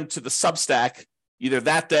publish them to the Substack either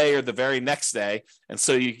that day or the very next day. And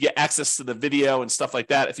so you get access to the video and stuff like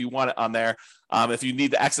that if you want it on there. If you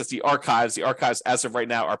need to access the archives as of right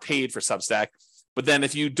now are paid for Substack. But then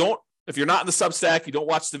if you're not in the Substack, you don't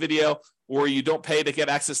watch the video, or you don't pay to get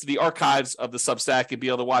access to the archives of the Substack and be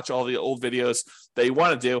able to watch all the old videos that you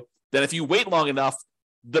want to do, then if you wait long enough,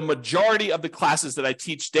 the majority of the classes that I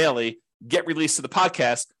teach daily get released to the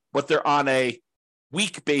podcast, but they're on a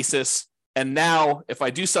week basis. And now if I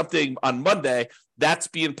do something on Monday, that's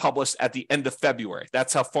being published at the end of February.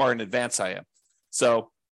 That's how far in advance I am.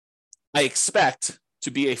 So I expect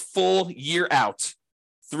to be a full year out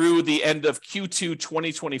through the end of Q2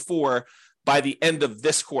 2024 by the end of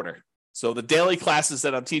this quarter. So the daily classes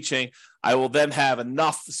that I'm teaching, I will then have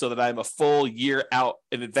enough so that I'm a full year out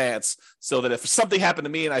in advance, so that if something happened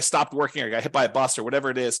to me and I stopped working or got hit by a bus or whatever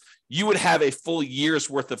it is, you would have a full year's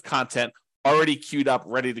worth of content already queued up,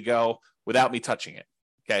 ready to go without me touching it.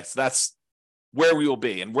 Okay, so that's where we will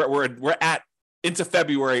be. And we're at into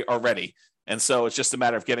February already. And so it's just a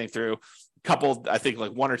matter of getting through a couple, I think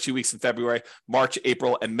like 1 or 2 weeks in February, March,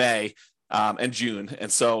 April, and May, and June.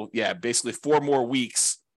 And so, yeah, basically 4 more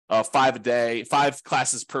weeks of 5 a day, 5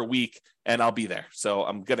 classes per week, and I'll be there. So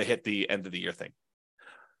I'm going to hit the end of the year thing.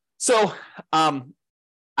 So I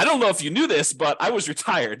don't know if you knew this, but I was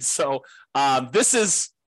retired. So this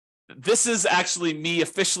is actually me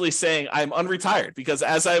officially saying I'm unretired, because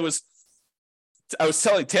as I was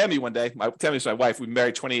telling Tammy one day, Tammy's my wife, we've been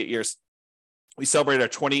married 28 years. We celebrated our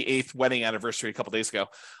 28th wedding anniversary a couple days ago.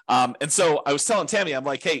 And so I was telling Tammy, I'm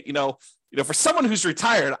like, hey, for someone who's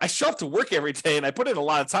retired, I show up to work every day and I put in a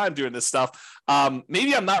lot of time doing this stuff.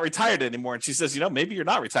 Maybe I'm not retired anymore. And she says, maybe you're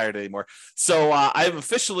not retired anymore. So I've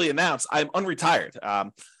officially announced I'm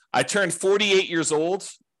unretired. I turned 48 years old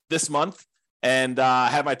this month and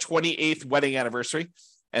had my 28th wedding anniversary.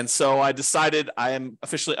 And so I decided I am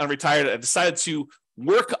officially unretired. I decided to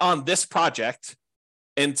work on this project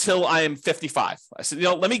until I am 55. I said,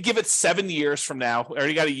 let me give it 7 years from now. I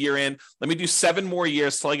already got a year in. Let me do 7 more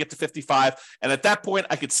years till I get to 55. And at that point,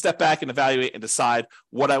 I could step back and evaluate and decide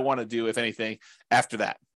what I want to do, if anything, after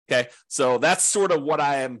that. Okay. So that's sort of what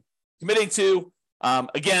I am committing to.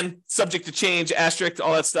 Again, subject to change, asterisk,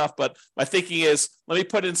 all that stuff. But my thinking is, let me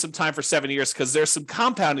put in some time for 7 years, because there's some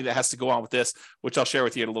compounding that has to go on with this, which I'll share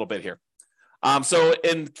with you in a little bit here. So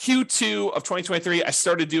in Q2 of 2023, I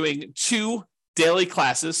started doing 2 daily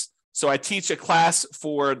classes. So I teach a class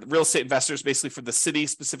for real estate investors, basically for the City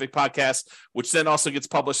Specific podcast, which then also gets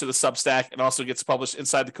published to the Substack and also gets published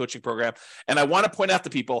inside the coaching program. And I want to point out to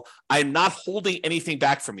people, I'm not holding anything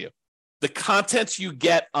back from you. The content you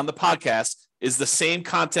get on the podcast is the same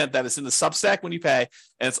content that is in the Substack when you pay,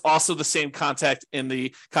 and it's also the same content in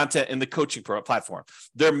the coaching platform.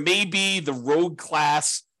 There may be the rogue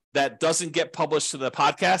class that doesn't get published to the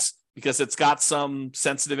podcast because it's got some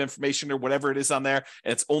sensitive information or whatever it is on there,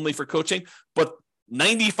 and it's only for coaching. But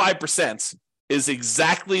 95% is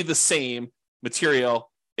exactly the same material,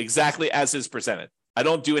 exactly as is presented. I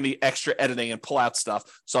don't do any extra editing and pull out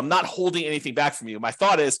stuff. So I'm not holding anything back from you. My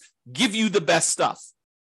thought is give you the best stuff,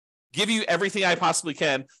 give you everything I possibly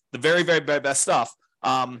can, the very, very, very best stuff.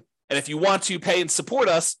 And if you want to pay and support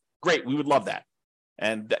us, great. We would love that.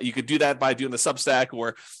 And you could do that by doing the Substack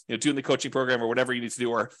or doing the coaching program or whatever you need to do,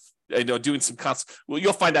 or doing some well,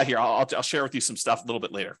 you'll find out here. I'll share with you some stuff a little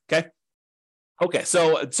bit later. Okay.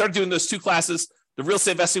 So I started doing those 2 classes, the real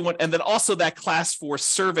estate investing one, and then also that class for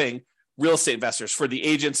serving real estate investors, for the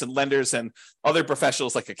agents and lenders and other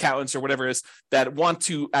professionals like accountants or whatever it is that want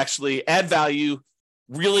to actually add value,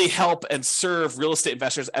 really help and serve real estate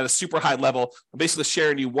investors at a super high level. I'm basically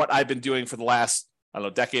sharing you what I've been doing for the last,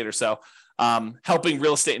 decade or so, helping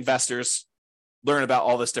real estate investors learn about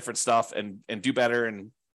all this different stuff and do better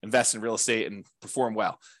and invest in real estate and perform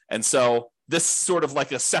well. And so this is sort of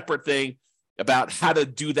like a separate thing about how to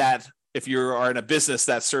do that if you are in a business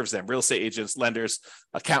that serves them, real estate agents, lenders,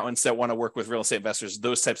 accountants that want to work with real estate investors,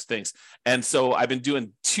 those types of things. And so I've been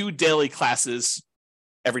doing 2 daily classes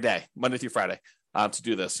every day, Monday through Friday, to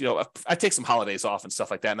do this. I take some holidays off and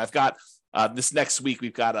stuff like that. And I've got this next week,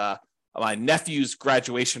 we've got my nephew's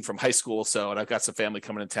graduation from high school. And I've got some family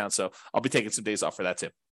coming in town. So I'll be taking some days off for that too.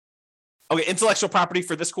 Okay, intellectual property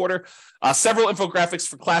for this quarter, several infographics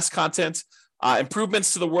for class content,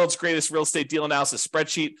 improvements to the world's greatest real estate deal analysis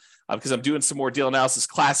spreadsheet, because I'm doing some more deal analysis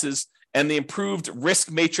classes, and the improved risk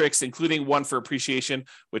matrix, including one for appreciation,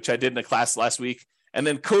 which I did in a class last week. And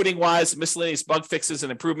then coding wise, miscellaneous bug fixes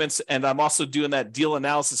and improvements. And I'm also doing that deal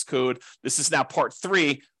analysis code. This is now part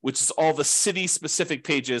 3, which is all the City specific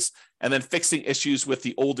pages, and then fixing issues with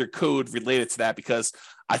the older code related to that, because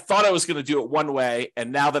I thought I was going to do it one way.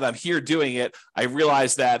 And now that I'm here doing it, I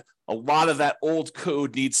realized that a lot of that old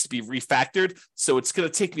code needs to be refactored. So it's going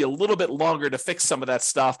to take me a little bit longer to fix some of that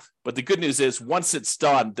stuff. But the good news is once it's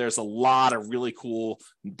done, there's a lot of really cool,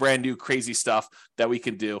 brand new, crazy stuff that we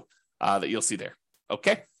can do that you'll see there.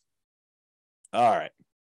 Okay. All right.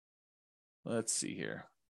 Let's see here.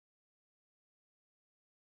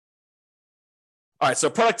 All right,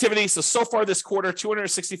 so productivity. So far this quarter,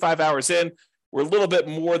 265 hours in. We're a little bit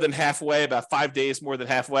more than halfway, about 5 days more than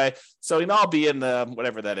halfway. So, I'll be in the,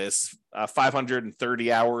 whatever that is,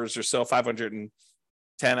 530 hours or so,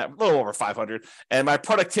 510, a little over 500. And my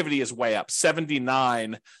productivity is way up,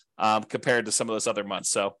 79 compared to some of those other months.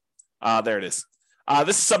 So there it is.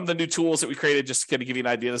 This is some of the new tools that we created, just to kind of give you an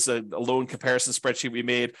idea. This is a loan comparison spreadsheet we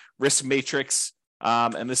made, risk matrix.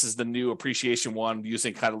 And this is the new appreciation one,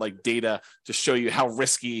 using kind of like data to show you how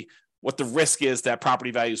risky, what the risk is that property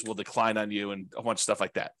values will decline on you, and a bunch of stuff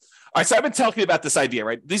like that. All right, so I've been talking about this idea,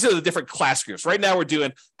 right? These are the different class groups. Right now we're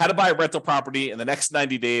doing how to buy a rental property in the next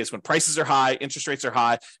 90 days when prices are high, interest rates are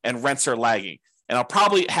high, and rents are lagging. And I'll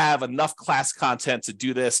probably have enough class content to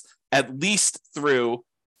do this at least through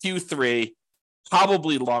Q3,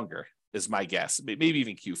 probably longer is my guess, maybe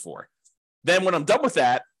even Q4. Then when I'm done with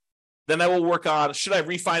that, then I will work on, should I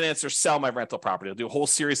refinance or sell my rental property? I'll do a whole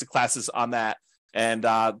series of classes on that. And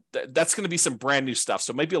that's going to be some brand new stuff.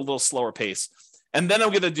 So maybe a little slower pace. And then I'm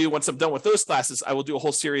going to do, once I'm done with those classes, I will do a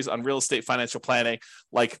whole series on real estate financial planning,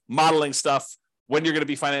 like modeling stuff, when you're going to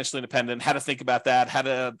be financially independent, how to think about that, how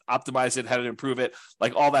to optimize it, how to improve it,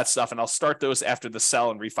 like all that stuff. And I'll start those after the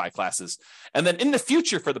sell and refi classes. And then in the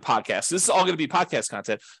future for the podcast, this is all going to be podcast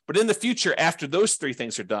content, but in the future, after those three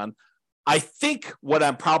things are done, I think what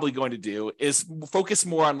I'm probably going to do is focus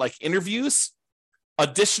more on like interviews,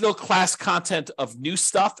 additional class content of new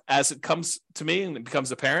stuff as it comes to me and it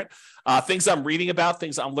becomes apparent, things I'm reading about,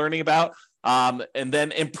 things I'm learning about, and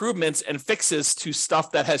then improvements and fixes to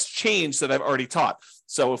stuff that has changed that I've already taught.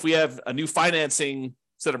 So if we have a new financing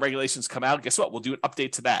set of regulations come out, guess what? We'll do an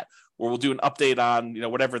update to that, or we'll do an update on,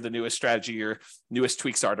 whatever the newest strategy or newest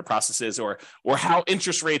tweaks are to processes, or how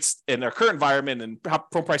interest rates in their current environment and how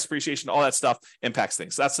home price appreciation, all that stuff impacts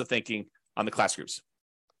things. So that's the thinking on the class groups.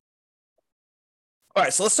 All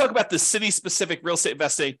right, so let's talk about the city-specific real estate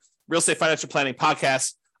investing, real estate financial planning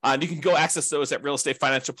podcast. And you can go access those at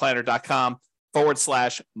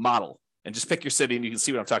realestatefinancialplanner.com/model and just pick your city and you can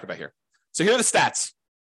see what I'm talking about here. So here are the stats.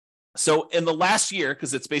 So in the last year,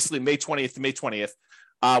 because it's basically May 20th to May 20th,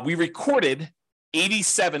 we recorded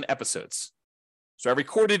 87 episodes. So I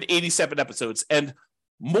recorded 87 episodes and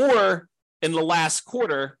more in the last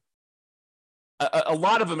quarter, a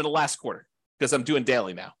lot of them in the last quarter, because I'm doing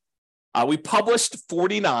daily now. We published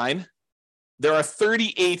 49. There are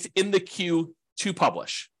 38 in the queue to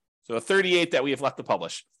publish. So 38 that we have left to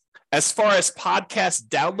publish. As far as podcast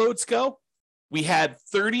downloads go, we had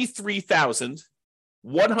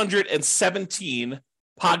 33,117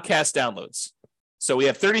 podcast downloads. So we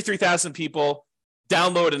have 33,000 people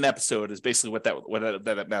download an episode is basically what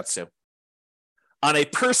that amounts to. On a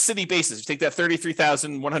per city basis, you take that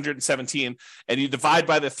 33,117 and you divide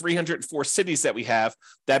by the 304 cities that we have,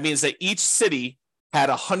 that means that each city had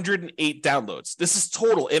 108 downloads. This is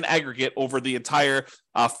total in aggregate over the entire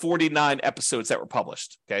 49 episodes that were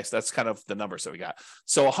published. Okay, so that's kind of the numbers that we got.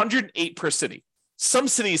 So 108 per city. Some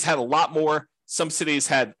cities had a lot more. Some cities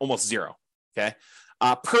had almost zero. Okay,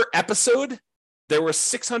 per episode, there were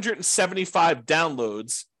 675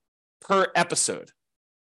 downloads per episode.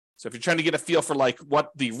 So if you're trying to get a feel for like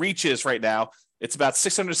what the reach is right now, it's about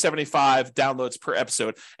 675 downloads per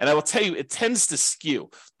episode. And I will tell you, it tends to skew.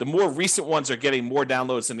 The more recent ones are getting more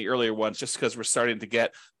downloads than the earlier ones, just because we're starting to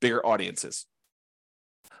get bigger audiences.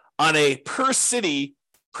 On a per city,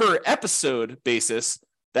 per episode basis,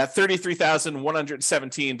 that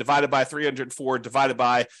 33,117 divided by 304 divided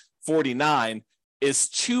by 49 is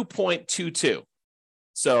 2.22.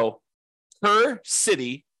 So per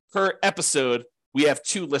city, per episode, we have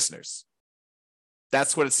 2 listeners.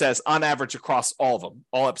 That's what it says on average across all of them,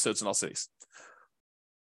 all episodes in all cities.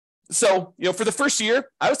 So, for the first year,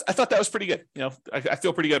 I thought that was pretty good. I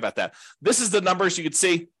feel pretty good about that. This is the numbers you could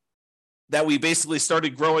see that we basically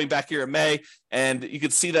started growing back here in May. And you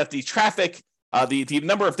could see that the traffic, the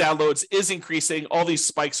number of downloads is increasing. All these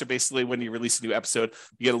spikes are basically when you release a new episode,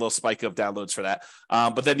 you get a little spike of downloads for that.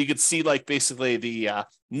 But then you could see like basically the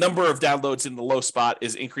number of downloads in the low spot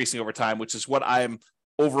is increasing over time, which is what I'm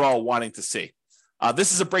overall wanting to see.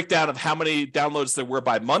 This is a breakdown of how many downloads there were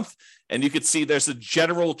by month. And you could see there's a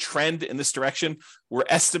general trend in this direction. We're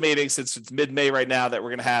estimating, since it's mid-May right now, that we're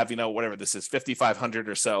going to have, whatever this is, 5,500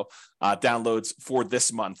 or so downloads for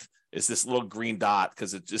this month. Is this little green dot,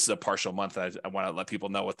 because this is a partial month. I want to let people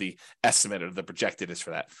know what the estimate or the projected is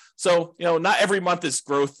for that. So, not every month is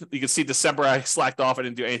growth. You can see December, I slacked off. I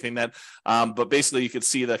didn't do anything then. But basically, you can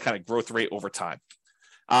see the kind of growth rate over time.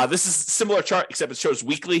 This is a similar chart, except it shows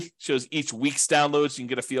weekly, shows each week's downloads. You can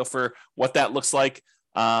get a feel for what that looks like.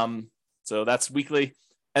 So that's weekly.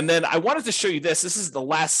 And then I wanted to show you this. This is the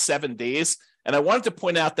last 7 days. And I wanted to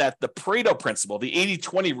point out that the Pareto principle, the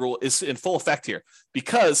 80-20 rule, is in full effect here,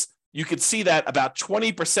 because you could see that about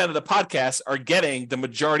 20% of the podcasts are getting the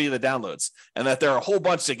majority of the downloads, and that there are a whole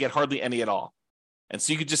bunch that get hardly any at all. And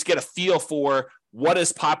so you could just get a feel for what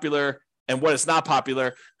is popular and what is not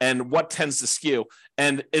popular and what tends to skew.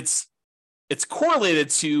 And it's correlated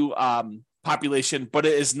to population, but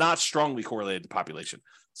it is not strongly correlated to population.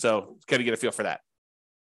 So got to get a feel for that.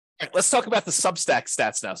 All right, let's talk about the Substack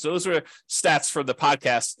stats now. So those are stats for the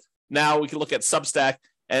podcast. Now we can look at Substack.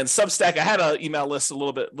 And Substack, I had an email list,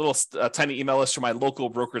 little tiny email list for my local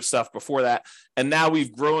brokerage stuff before that. And now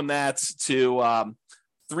we've grown that to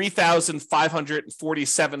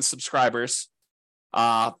 3,547 subscribers,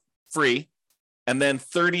 free, and then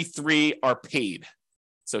 33 are paid.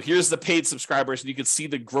 So here's the paid subscribers, and you can see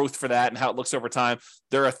the growth for that and how it looks over time.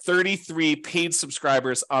 There are 33 paid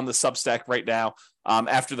subscribers on the Substack right now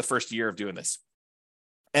after the first year of doing this.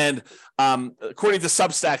 And according to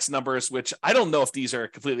Substack's numbers, which I don't know if these are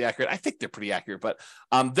completely accurate, I think they're pretty accurate, but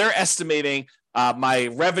they're estimating my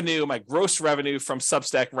gross revenue from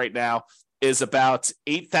Substack right now is about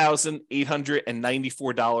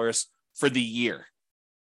 $8,894 for the year.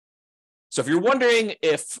 So if you're wondering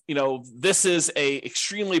if, this is a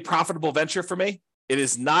extremely profitable venture for me, it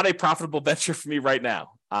is not a profitable venture for me right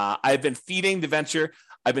now. I've been feeding the venture.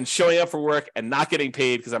 I've been showing up for work and not getting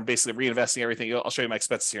paid because I'm basically reinvesting everything. I'll show you my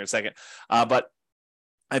expenses here in a second. But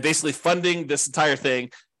I'm basically funding this entire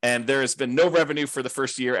thing, and there has been no revenue for the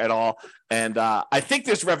first year at all. And I think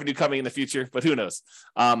there's revenue coming in the future, but who knows?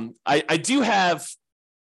 I do have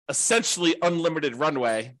essentially unlimited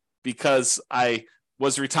runway because I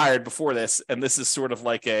was retired before this, and this is sort of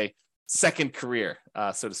like a second career,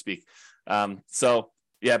 so to speak. So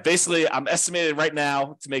yeah, basically I'm estimated right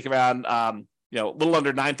now to make around, a little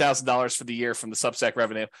under $9,000 for the year from the Substack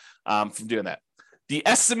revenue from doing that. The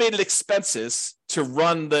estimated expenses to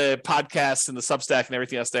run the podcast and the Substack and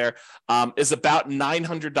everything else there is about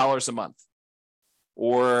 $900 a month,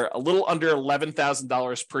 or a little under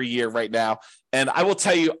 $11,000 per year right now. And I will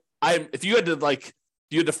tell you, if you had to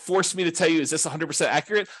force me to tell you, is this 100%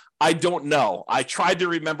 accurate? I don't know. I tried to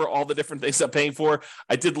remember all the different things I'm paying for.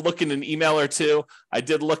 I did look in an email or two. I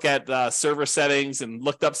did look at server settings and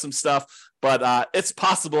looked up some stuff, but it's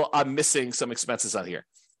possible I'm missing some expenses on here,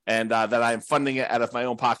 and that I'm funding it out of my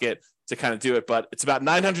own pocket to kind of do it. But it's about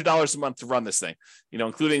 $900 a month to run this thing,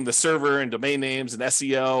 including the server and domain names and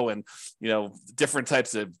SEO and, different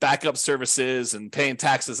types of backup services and paying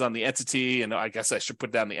taxes on the entity. And I guess I should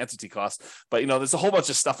put down the entity cost, but there's a whole bunch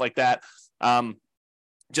of stuff like that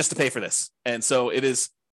just to pay for this. And so it is,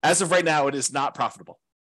 as of right now, it is not profitable,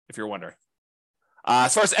 if you're wondering.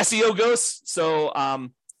 As far as SEO goes, so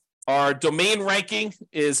our domain ranking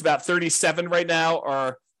is about 37 right now.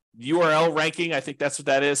 Our URL ranking, I think that's what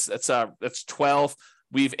that is. That's 12.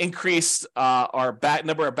 We've increased our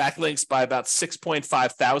number of backlinks by about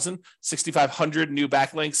 6,500 new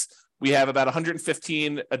backlinks. We have about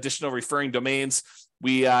 115 additional referring domains.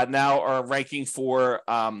 We now are ranking for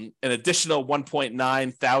an additional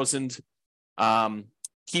 1.9 thousand keywords,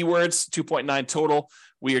 2.9 total.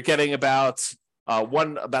 We are getting about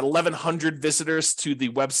 1,100 visitors to the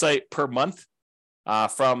website per month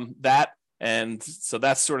from that. And so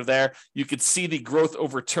that's sort of there. You could see the growth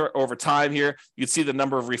over time here. You can see the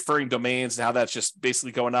number of referring domains and how that's just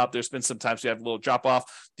basically going up. There's been some times we have a little drop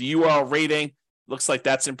off. The URL rating looks like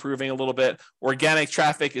that's improving a little bit. Organic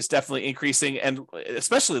traffic is definitely increasing. And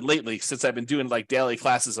especially lately, since I've been doing like daily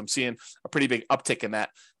classes, I'm seeing a pretty big uptick in that.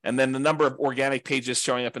 And then the number of organic pages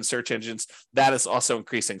showing up in search engines, that is also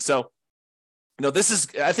increasing. So I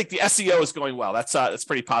think the SEO is going well. That's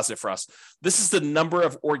pretty positive for us. This is the number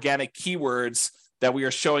of organic keywords that we are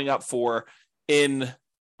showing up for in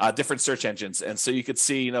different search engines. And so you could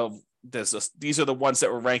see, these are the ones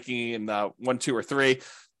that we're ranking in 1, 2, or 3.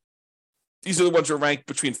 These are the ones we're ranked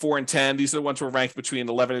between 4 and 10. These are the ones we're ranked between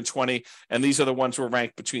 11 and 20. And these are the ones we're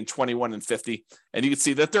ranked between 21 and 50. And you can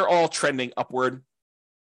see that they're all trending upward.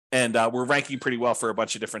 And we're ranking pretty well for a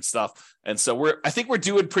bunch of different stuff. And so I think we're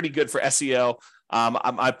doing pretty good for SEO.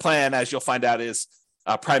 My plan, as you'll find out, is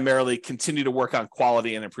primarily continue to work on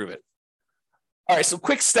quality and improve it. All right, so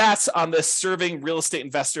quick stats on this Serving Real Estate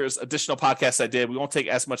Investors additional podcast I did. We won't take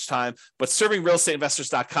as much time, but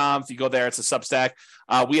servingrealestateinvestors.com. If you go there, it's a Substack.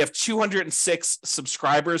 We have 206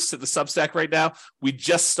 subscribers to the Substack right now. We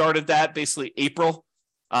just started that basically April,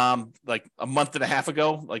 like a month and a half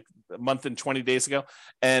ago, like a month and 20 days ago.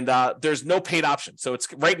 And there's no paid option. So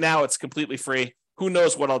right now it's completely free. Who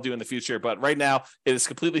knows what I'll do in the future, but right now it is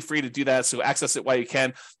completely free to do that. So access it while you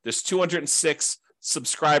can. There's 206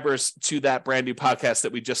 subscribers to that brand new podcast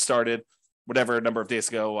that we just started. whatever number of days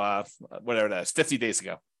ago, whatever that is, 50 days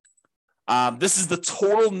ago. This is the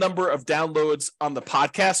total number of downloads on the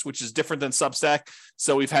podcast, which is different than Substack.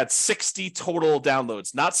 So we've had 60 total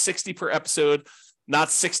downloads, not 60 per episode, not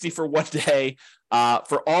 60 for one day.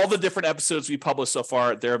 For all the different episodes we published so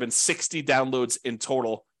far, there have been 60 downloads in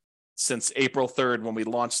total since April 3rd, when we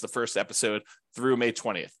launched the first episode, through May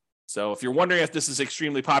 20th. So if you're wondering if this is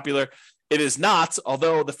extremely popular, it is not,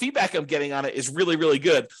 although the feedback I'm getting on it is really, really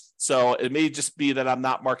good. So it may just be that I'm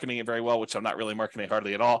not marketing it very well, which I'm not really marketing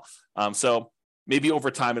hardly at all. So maybe over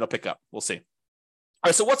time it'll pick up. We'll see. All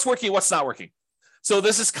right, so what's working, what's not working? So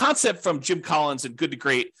there's this concept from Jim Collins in Good to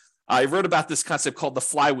Great. I wrote about this concept called the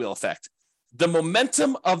flywheel effect. The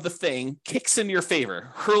momentum of the thing kicks in your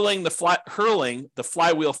favor, hurling the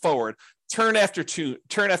flywheel forward, turn after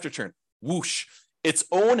turn, whoosh, its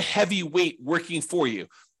own heavy weight working for you.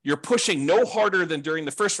 You're pushing no harder than during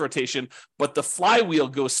the first rotation, but the flywheel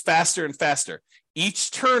goes faster and faster.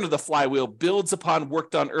 Each turn of the flywheel builds upon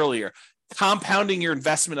work done earlier, compounding your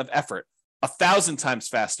investment of effort 1,000 times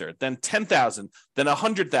faster, then 10,000, then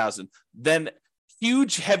 100,000, then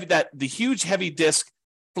the huge heavy disc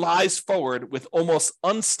flies forward with almost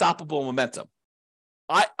unstoppable momentum.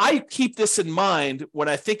 I keep this in mind when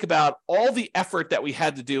I think about all the effort that we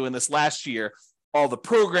had to do in this last year, all the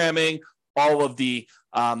programming, all of the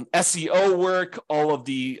SEO work, all of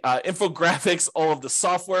the infographics, all of the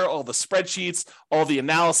software, all the spreadsheets, all the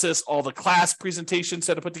analysis, all the class presentations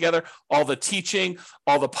that I put together, all the teaching,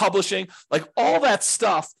 all the publishing, like all that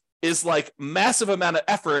stuff is like massive amount of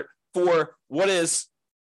effort for what is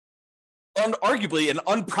arguably an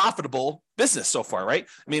unprofitable business so far, right?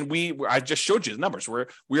 I mean, I just showed you the numbers.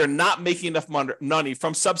 We are not making enough money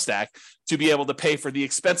from Substack to be able to pay for the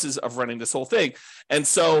expenses of running this whole thing. And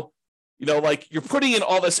so, like you're putting in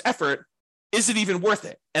all this effort, is it even worth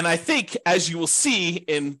it? And I think, as you will see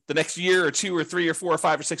in the next year or 2 or 3 or 4 or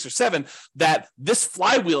 5 or 6 or 7, that this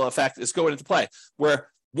flywheel effect is going into play, where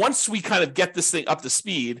once we kind of get this thing up to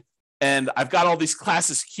speed, and I've got all these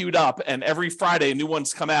classes queued up, and every Friday new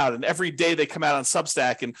ones come out, and every day they come out on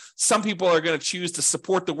Substack, and some people are going to choose to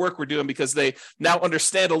support the work we're doing because they now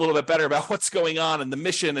understand a little bit better about what's going on and the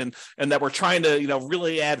mission, and that we're trying to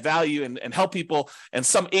really add value and help people. And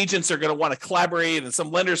some agents are going to want to collaborate, and some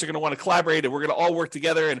lenders are going to want to collaborate, and we're going to all work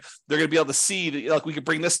together, and they're going to be able to see that, like, we could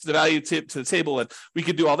bring this to the value to the table, and we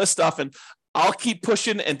could do all this stuff. And I'll keep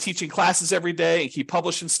pushing and teaching classes every day and keep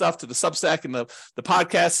publishing stuff to the Substack and the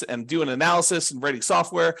podcasts and doing analysis and writing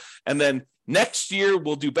software. And then next year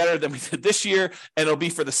we'll do better than we did this year, and it'll be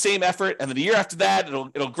for the same effort. And then the year after that,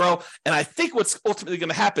 it'll grow. And I think what's ultimately going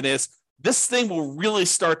to happen is this thing will really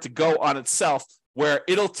start to go on itself, where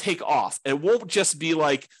it'll take off. It won't just be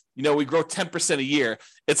like, we grow 10% a year.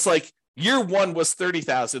 It's like year 1 was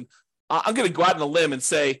 30,000. I'm going to go out on a limb and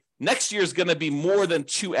say next year is going to be more than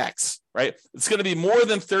 2x, right? It's going to be more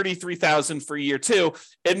than 33,000 for year 2.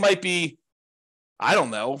 It might be, I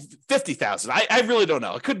don't know, 50,000. I really don't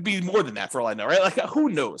know. It could be more than that for all I know, right? Like, who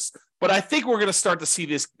knows? But I think we're going to start to see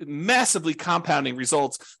this massively compounding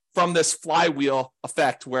results from this flywheel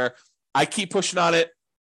effect, where I keep pushing on it.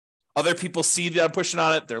 Other people see that I'm pushing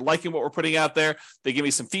on it. They're liking what we're putting out there. They give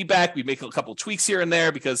me some feedback. We make a couple of tweaks here and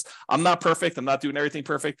there because I'm not perfect. I'm not doing everything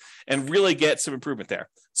perfect, and really get some improvement there.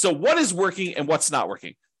 So what is working and what's not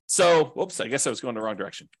working? So, I guess I was going the wrong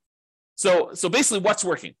direction. So basically what's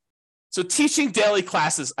working? So teaching daily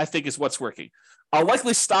classes, I think, is what's working. I'll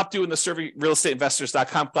likely stop doing the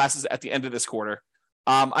ServingRealEstateInvestors.com classes at the end of this quarter.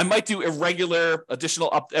 I might do irregular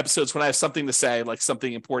additional episodes when I have something to say, like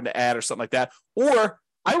something important to add or something like that. Or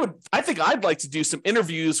I think I'd like to do some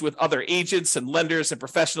interviews with other agents and lenders and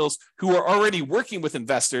professionals who are already working with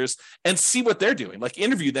investors and see what they're doing. Like,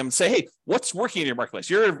 interview them and say, hey, what's working in your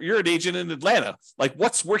marketplace? You're an agent in Atlanta. Like,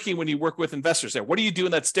 what's working when you work with investors there? What are you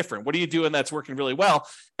doing that's different? What are you doing that's working really well?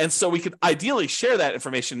 And so we could ideally share that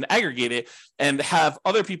information and aggregate it, and have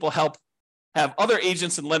other people have other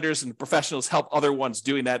agents and lenders and professionals help other ones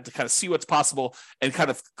doing that, to kind of see what's possible and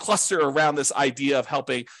kind of cluster around this idea of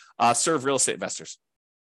helping serve real estate investors.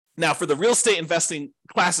 Now, for the real estate investing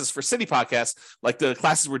classes for City Podcast, like the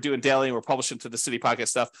classes we're doing daily and we're publishing to the City Podcast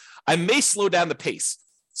stuff, I may slow down the pace.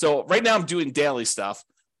 So right now I'm doing daily stuff,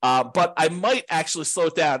 but I might actually slow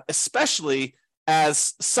it down, especially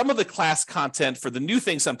as some of the class content for the new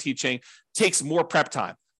things I'm teaching takes more prep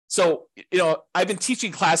time. So, I've been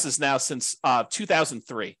teaching classes now since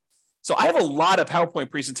 2003. So I have a lot of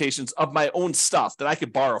PowerPoint presentations of my own stuff that I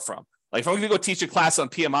could borrow from. Like if I'm going to go teach a class on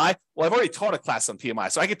PMI, well, I've already taught a class on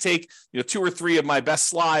PMI. So I could take 2 or 3 of my best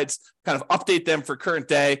slides, kind of update them for current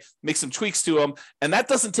day, make some tweaks to them. And that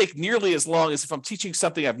doesn't take nearly as long as if I'm teaching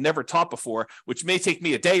something I've never taught before, which may take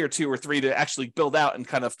me a day or 2 or 3 to actually build out and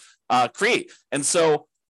kind of create. And so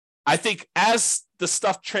I think as the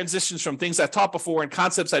stuff transitions from things I've taught before and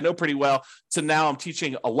concepts I know pretty well to now I'm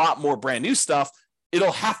teaching a lot more brand new stuff,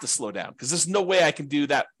 it'll have to slow down because there's no way I can do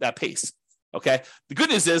that pace. Okay. The good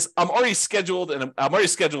news is I'm already scheduled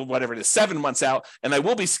whatever it is, 7 months out, and I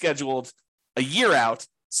will be scheduled a year out.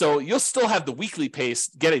 So you'll still have the weekly pace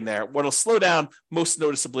getting there. What'll slow down most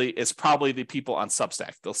noticeably is probably the people on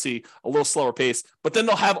Substack. They'll see a little slower pace, but then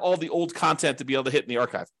they'll have all the old content to be able to hit in the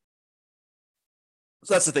archive.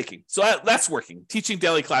 So that's the thinking. So that's working. Teaching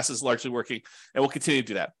daily classes is largely working, and we'll continue to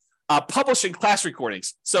do that. Publishing class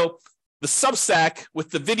recordings. So the Substack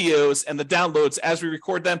with the videos and the downloads as we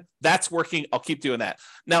record them, that's working. I'll keep doing that.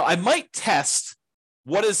 Now, I might test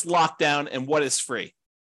what is locked down and what is free.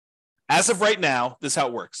 As of right now, this is how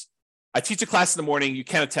it works. I teach a class in the morning. You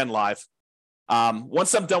can attend live.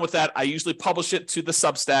 Once I'm done with that, I usually publish it to the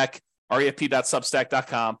Substack,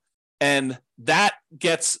 refp.substack.com, and that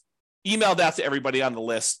gets emailed out to everybody on the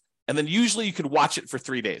list. And then usually you can watch it for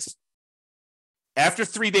 3 days. After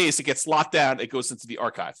 3 days, it gets locked down. It goes into the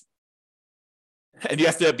archive. And you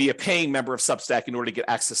have to be a paying member of Substack in order to get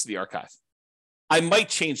access to the archive. I might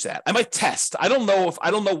change that. I might test. I don't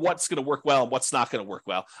know what's going to work well and what's not going to work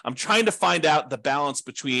well. I'm trying to find out the balance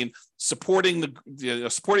between supporting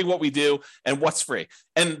supporting what we do and what's free.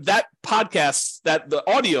 And that podcast, that the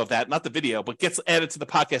audio of that, not the video, but gets added to the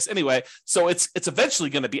podcast anyway. So it's eventually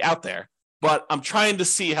going to be out there. But I'm trying to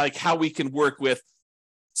see how we can work with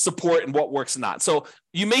support and what works and not. So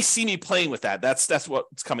you may see me playing with that. That's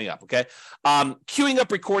what's coming up. Okay. Queuing up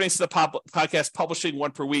recordings to the podcast, publishing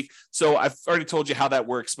 1 per week. So I've already told you how that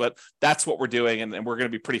works, but that's what we're doing. And we're going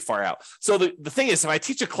to be pretty far out. So the thing is, if I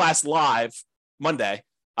teach a class live Monday,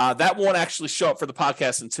 that won't actually show up for the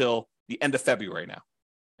podcast until the end of February now.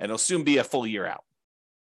 And it'll soon be a full year out.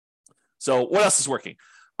 So what else is working?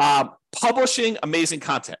 Publishing amazing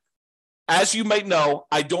content. As you might know,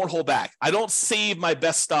 I don't hold back. I don't save my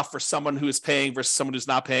best stuff for someone who is paying versus someone who's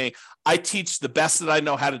not paying. I teach the best that I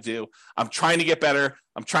know how to do. I'm trying to get better.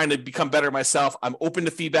 I'm trying to become better myself. I'm open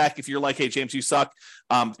to feedback. If you're like, hey, James, you suck.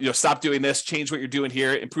 Stop doing this. Change what you're doing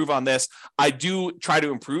here. Improve on this. I do try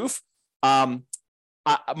to improve. My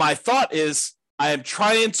thought is I am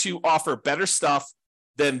trying to offer better stuff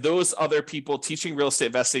than those other people teaching real estate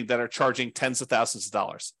investing that are charging tens of thousands of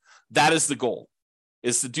dollars. That is the goal.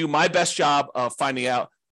 Is to do my best job of finding out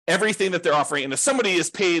everything that they're offering. And if somebody is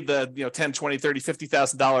paid the $10, $20, $30,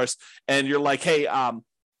 $50,000 and you're like, hey,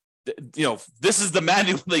 this is the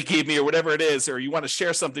manual they gave me or whatever it is, or you want to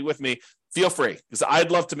share something with me, feel free, because I'd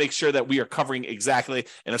love to make sure that we are covering exactly.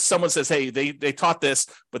 And if someone says, hey, they taught this,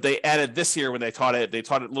 but they added this here when they taught it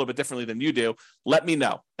a little bit differently than you do, let me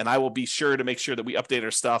know. And I will be sure to make sure that we update our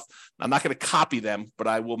stuff. I'm not going to copy them, but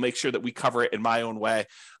I will make sure that we cover it in my own way.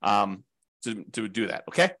 To do that.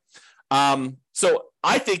 Okay. So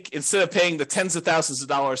I think instead of paying the tens of thousands of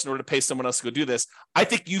dollars in order to pay someone else to go do this, I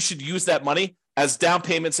think you should use that money as down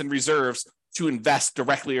payments and reserves to invest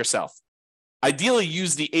directly yourself. Ideally,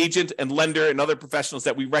 use the agent and lender and other professionals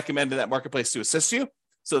that we recommend in that marketplace to assist you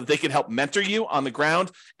so that they can help mentor you on the ground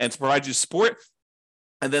and to provide you support.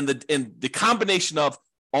 And then the combination of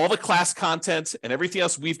all the class content and everything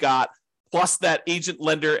else we've got, plus that agent,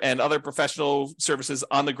 lender, and other professional services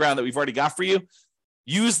on the ground that we've already got for you,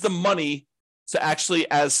 use the money to actually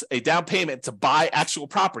as a down payment to buy actual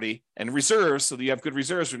property and reserves so that you have good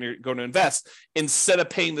reserves when you're going to invest instead of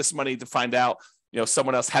paying this money to find out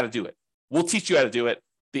someone else how to do it. We'll teach you how to do it.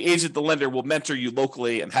 The agent, the lender will mentor you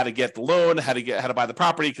locally and how to get the loan, how to buy the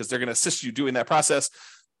property, because they're going to assist you doing that process.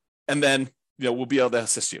 And then we'll be able to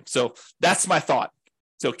assist you. So that's my thought.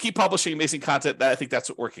 So keep publishing amazing content. I think that's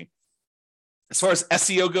what's working. As far as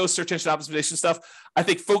SEO goes, search engine optimization stuff, I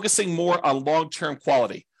think focusing more on long-term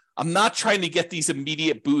quality. I'm not trying to get these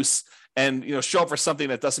immediate boosts and show up for something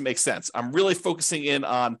that doesn't make sense. I'm really focusing in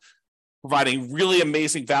on providing really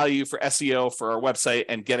amazing value for SEO for our website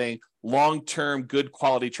and getting long-term good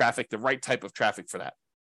quality traffic, the right type of traffic for that.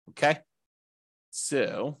 Okay.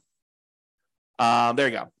 So there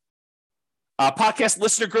you go. Podcast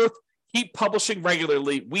listener growth. Keep publishing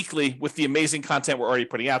regularly, weekly, with the amazing content we're already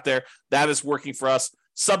putting out there. That is working for us.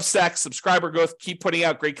 Substack, subscriber growth, keep putting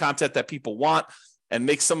out great content that people want and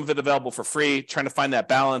make some of it available for free. Trying to find that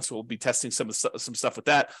balance. We'll be testing some stuff with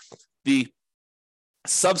that. The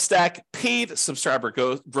Substack paid subscriber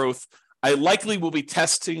growth, I likely will be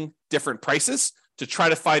testing different prices to try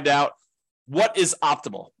to find out what is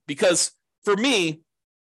optimal? Because for me,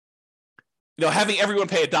 having everyone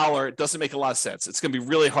pay $1 doesn't make a lot of sense. It's going to be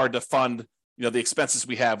really hard to fund, the expenses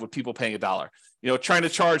we have with people paying $1. Trying to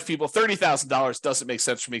charge people $30,000 doesn't make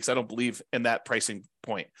sense for me because I don't believe in that pricing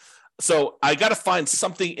point. So I got to find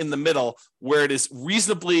something in the middle where it is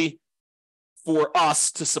reasonably for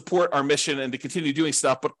us to support our mission and to continue doing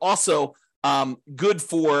stuff, but also good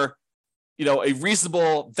for, a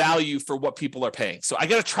reasonable value for what people are paying. So I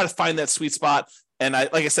got to try to find that sweet spot. And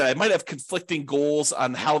like I said, I might have conflicting goals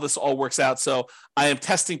on how this all works out. So I am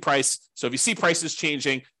testing price. So if you see prices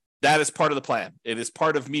changing, that is part of the plan. It is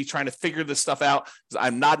part of me trying to figure this stuff out.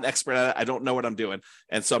 I'm not an expert at it. I don't know what I'm doing.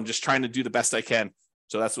 And so I'm just trying to do the best I can.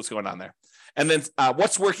 So that's what's going on there. And then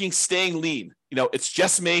what's working, staying lean. It's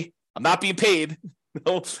just me. I'm not being paid.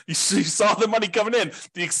 You saw the money coming in.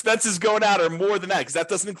 The expenses going out are more than that because that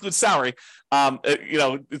doesn't include salary.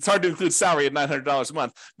 It's hard to include salary at $900 a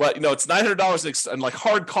month, but it's $900 and like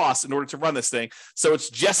hard costs in order to run this thing. So it's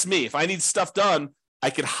just me. If I need stuff done,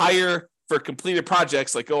 I could hire for completed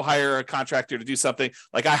projects, like go hire a contractor to do something.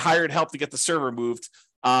 Like I hired help to get the server moved.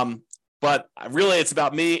 But really it's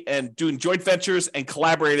about me and doing joint ventures and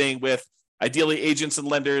collaborating with ideally agents and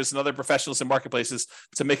lenders and other professionals and marketplaces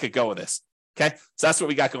to make a go of this. Okay. So that's what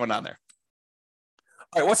we got going on there.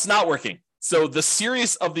 All right. What's not working? So the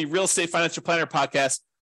series of the Real Estate Financial Planner podcast,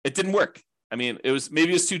 it didn't work. I mean, it was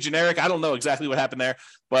too generic. I don't know exactly what happened there,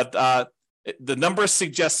 but the numbers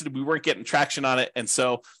suggested we weren't getting traction on it. And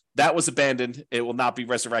so that was abandoned. It will not be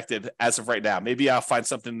resurrected as of right now. Maybe I'll find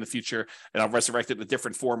something in the future and I'll resurrect it in a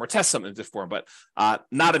different form or test something in a different form, but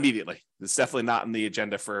not immediately. It's definitely not on the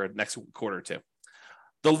agenda for next quarter or two.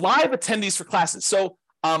 The live attendees for classes. So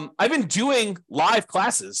I've been doing live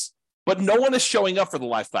classes, but no one is showing up for the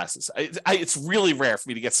live classes. It's really rare for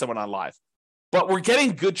me to get someone on live. But we're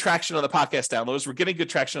getting good traction on the podcast downloads. We're getting good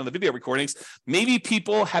traction on the video recordings. Maybe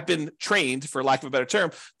people have been trained, for lack of a better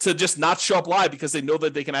term, to just not show up live because they know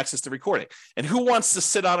that they can access the recording. And who wants to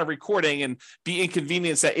sit on a recording and be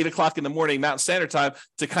inconvenienced at 8 o'clock in the morning Mountain Standard Time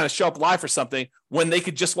to kind of show up live for something when they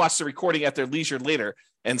could just watch the recording at their leisure later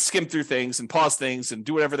and skim through things and pause things and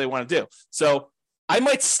do whatever they want to do. So I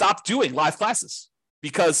might stop doing live classes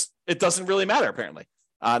because it doesn't really matter, apparently.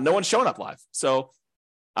 No one's showing up live. So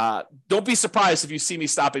don't be surprised if you see me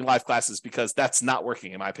stopping live classes because that's not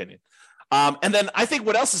working, in my opinion. And then I think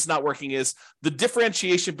what else is not working is the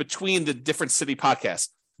differentiation between the different city podcasts.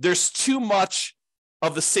 There's too much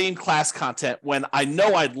of the same class content when I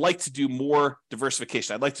know I'd like to do more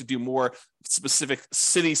diversification. I'd like to do more specific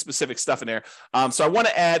city-specific stuff in there. So I want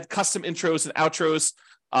to add custom intros and outros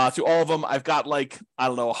to all of them. I've got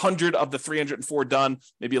 100 of the 304 done,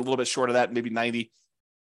 maybe a little bit short of that, maybe 90.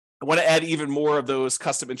 I want to add even more of those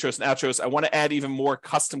custom intros and outros. I want to add even more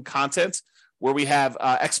custom content where we have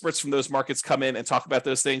experts from those markets come in and talk about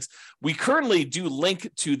those things. We currently do link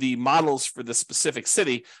to the models for the specific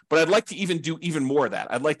city, but I'd like to even do even more of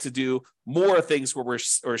that. I'd like to do more things where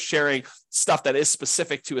we're sharing stuff that is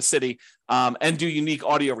specific to a city and do unique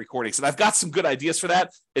audio recordings. And I've got some good ideas for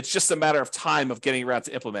that. It's just a matter of time of getting around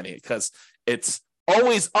to implementing it because it's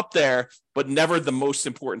always up there, but never the most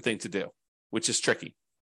important thing to do, which is tricky.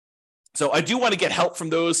 So I do want to get help from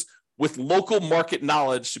those with local market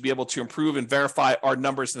knowledge to be able to improve and verify our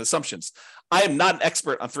numbers and assumptions. I am not an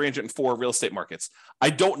expert on 304 real estate markets. I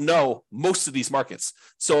don't know most of these markets.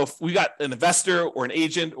 So if we got an investor or an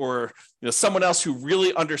agent or someone else who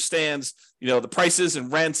really understands the prices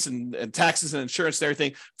and rents and taxes and insurance and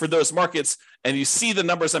everything for those markets, and you see the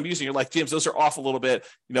numbers I'm using, you're like, James, those are off a little bit,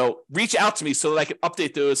 reach out to me so that I can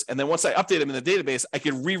update those. And then once I update them in the database, I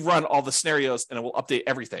can rerun all the scenarios and it will update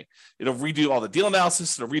everything. It'll redo all the deal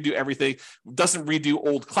analysis. It'll redo everything. It doesn't redo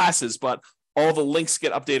old classes, but all the links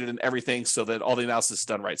get updated and everything so that all the analysis is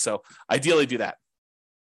done right. So ideally do that.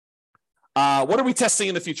 What are we testing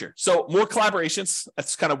in the future? So more collaborations.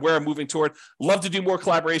 That's kind of where I'm moving toward. Love to do more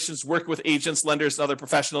collaborations, work with agents, lenders, and other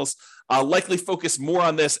professionals. Likely focus more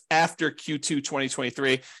on this after Q2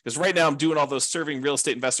 2023, because right now I'm doing all those serving real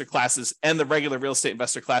estate investor classes and the regular real estate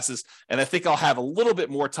investor classes. And I think I'll have a little bit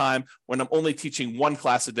more time when I'm only teaching one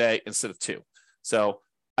class a day instead of two. So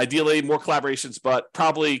ideally more collaborations, but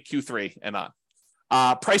probably Q3 and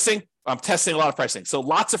on. Pricing, I'm testing a lot of pricing. So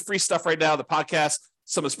lots of free stuff right now, the podcast,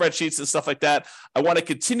 some of the spreadsheets and stuff like that. I want to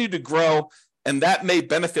continue to grow, and that may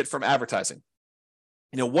benefit from advertising.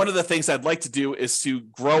 One of the things I'd like to do is to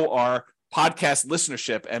grow our podcast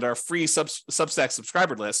listenership and our free Substack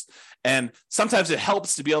subscriber list. And sometimes it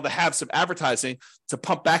helps to be able to have some advertising to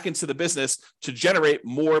pump back into the business to generate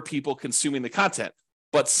more people consuming the content.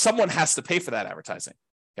 But someone has to pay for that advertising.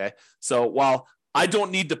 Okay. So while I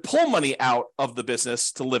don't need to pull money out of the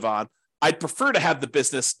business to live on, I'd prefer to have the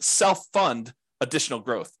business self-fund additional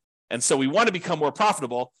growth. And so we want to become more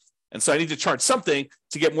profitable. And so I need to charge something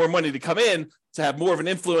to get more money to come in, to have more of an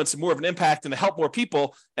influence and more of an impact and to help more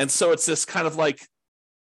people. And so it's this kind of like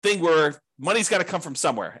thing where money's got to come from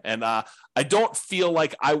somewhere. And I don't feel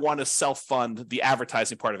like I want to self-fund the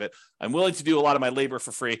advertising part of it. I'm willing to do a lot of my labor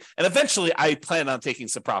for free. And eventually I plan on taking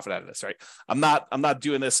some profit out of this, right? I'm not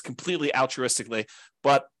doing this completely altruistically,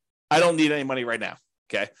 but I don't need any money right now.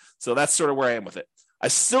 Okay. So that's sort of where I am with it. I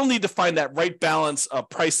still need to find that right balance of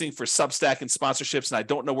pricing for Substack and sponsorships, and I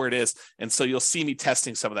don't know where it is. And so you'll see me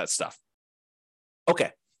testing some of that stuff.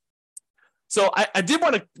 Okay. So I did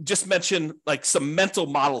want to just mention like some mental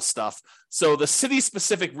model stuff. So the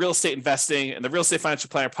city-specific real estate investing and the Real Estate Financial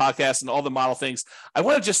Planner podcast and all the model things, I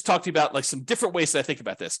want to just talk to you about like some different ways that I think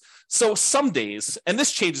about this. So some days, and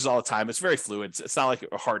this changes all the time, it's very fluid. It's not like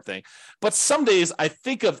a hard thing. But some days I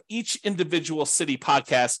think of each individual city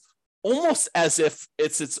podcast almost as if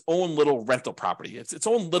it's its own little rental property. It's its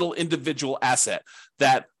own little individual asset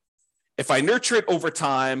that if I nurture it over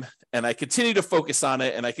time and I continue to focus on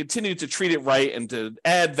it and I continue to treat it right and to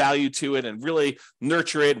add value to it and really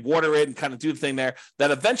nurture it, water it, and kind of do the thing there, that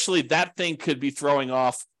eventually that thing could be throwing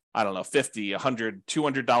off, I don't know, $50, $100,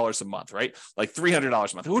 $200 a month, right? Like $300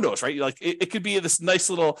 a month. Who knows, right? Like it could be this nice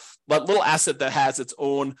little asset that has its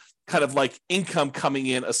own kind of like income coming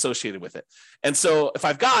in associated with it. And so if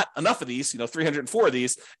I've got enough of these, 304 of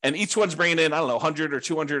these, and each one's bringing in, I don't know, $100 or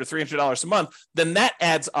 $200 or $300 a month, then that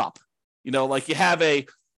adds up. Like you have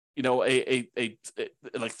like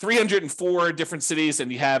 304 different cities,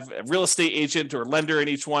 and you have a real estate agent or lender in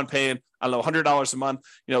each one paying, I don't know, $100 a month.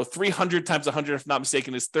 300 times 100, if not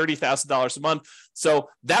mistaken, is $30,000 a month. So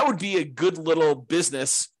that would be a good little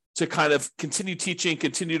business to kind of continue teaching,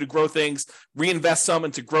 continue to grow things, reinvest some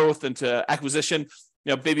into growth, into acquisition,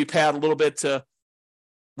 maybe pay out a little bit to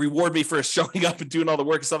reward me for showing up and doing all the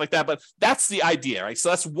work and stuff like that. But that's the idea, right? So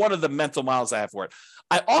that's one of the mental models I have for it.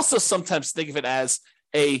 I also sometimes think of it as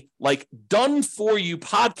a like done for you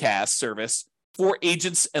podcast service for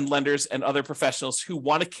agents and lenders and other professionals who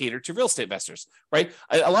want to cater to real estate investors, right?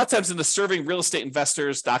 A lot of times in the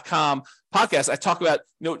servingrealestateinvestors.com podcast, I talk about,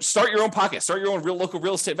 start your own podcast, start your own local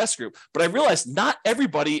real estate investor group. But I realize not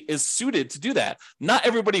everybody is suited to do that. Not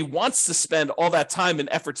everybody wants to spend all that time and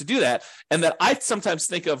effort to do that. And that I sometimes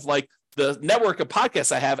think of like the network of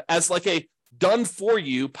podcasts I have as like a done for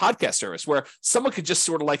you podcast service where someone could just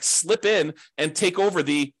sort of like slip in and take over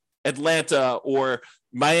the Atlanta or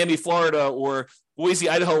Miami, Florida, or Boise,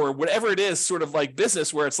 Idaho, or whatever it is, sort of like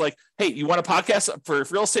business where it's like, hey, you want a podcast for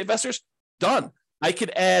real estate investors? Done. I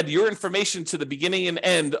could add your information to the beginning and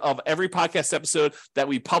end of every podcast episode that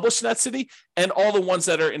we publish in that city and all the ones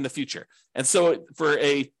that are in the future. And so for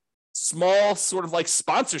a small sort of like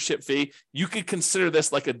sponsorship fee, you could consider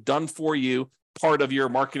this like a done for you part of your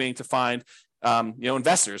marketing to find,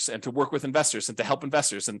 investors and to work with investors and to help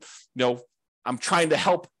investors. And, I'm trying to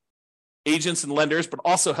help agents and lenders, but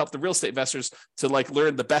also help the real estate investors to like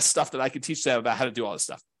learn the best stuff that I can teach them about how to do all this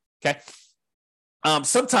stuff. Okay.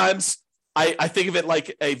 Sometimes I think of it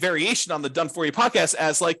like a variation on the Done For You podcast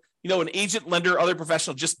as like, an agent, lender, other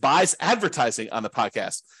professional just buys advertising on the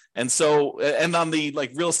podcast. And so, and on the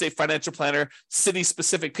like Real Estate Financial Planner city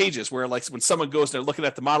specific pages where like when someone goes, they're looking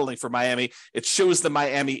at the modeling for Miami, it shows the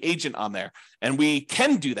Miami agent on there. And we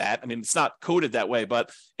can do that. I mean, it's not coded that way,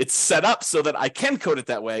 but it's set up so that I can code it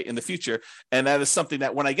that way in the future. And that is something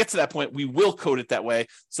that when I get to that point, we will code it that way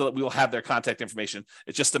so that we will have their contact information.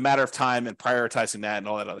 It's just a matter of time and prioritizing that and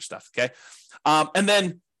all that other stuff. Okay. And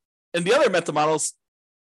then in the other mental models,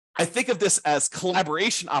 I think of this as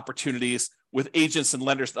collaboration opportunities with agents and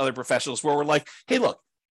lenders and other professionals where we're like, hey, look,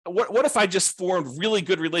 what if I just formed really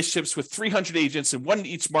good relationships with 300 agents and one in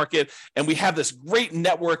each market, and we have this great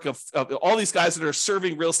network of all these guys that are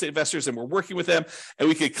serving real estate investors, and we're working with them, and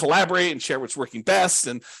we could collaborate and share what's working best,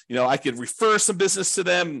 and I could refer some business to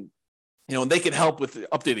them. And they can help with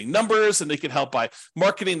updating numbers, and they can help by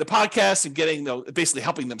marketing the podcast and getting, basically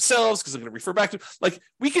helping themselves because they're going to refer back to, like,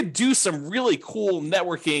 we could do some really cool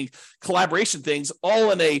networking collaboration things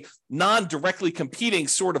all in a non-directly competing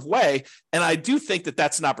sort of way. And I do think that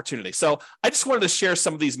that's an opportunity. So I just wanted to share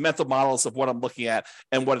some of these mental models of what I'm looking at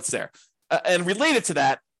and what it's there. And related to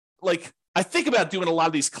that, like, I think about doing a lot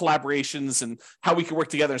of these collaborations and how we can work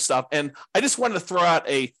together and stuff. And I just wanted to throw out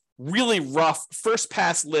a really rough first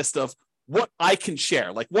pass list of what I can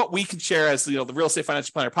share, like what we can share as, the Real Estate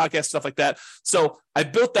Financial Planner podcast, stuff like that. So I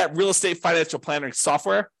built that Real Estate Financial Planner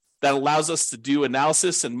software that allows us to do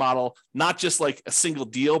analysis and model, not just like a single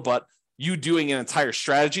deal, but you doing an entire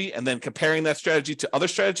strategy and then comparing that strategy to other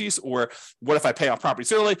strategies, or what if I pay off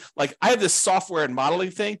properties early? Like, I have this software and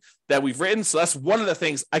modeling thing that we've written. So that's one of the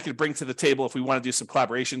things I could bring to the table if we want to do some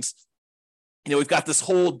collaborations. We've got this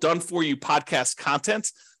whole done for you podcast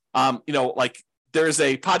content. Like, there's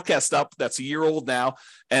a podcast up that's a year old now,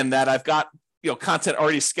 and that I've got content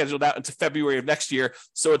already scheduled out into February of next year.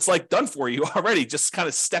 So it's like done for you already. Just kind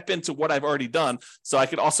of step into what I've already done. So I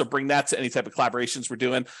could also bring that to any type of collaborations we're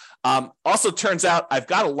doing. Also turns out I've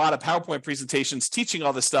got a lot of PowerPoint presentations teaching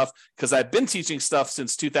all this stuff, because I've been teaching stuff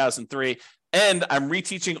since 2003, and I'm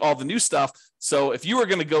reteaching all the new stuff. So if you were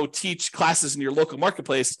going to go teach classes in your local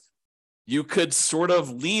marketplace, you could sort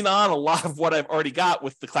of lean on a lot of what I've already got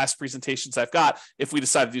with the class presentations I've got if we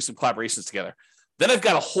decide to do some collaborations together. Then I've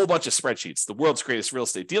got a whole bunch of spreadsheets, the world's greatest real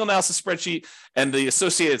estate deal analysis spreadsheet, and the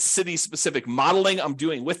associated city-specific modeling I'm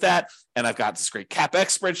doing with that. And I've got this great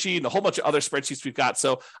CapEx spreadsheet and a whole bunch of other spreadsheets we've got.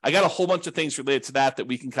 So I got a whole bunch of things related to that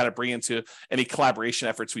we can kind of bring into any collaboration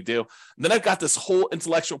efforts we do. And then I've got this whole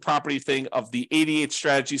intellectual property thing of the 88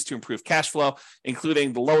 strategies to improve cash flow,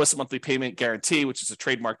 including the lowest monthly payment guarantee, which is a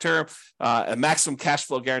trademark term, a maximum cash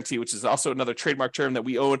flow guarantee, which is also another trademark term that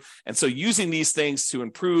we own. And so using these things to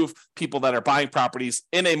improve people that are buying properties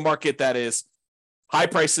in a market that is high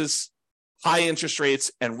prices, high interest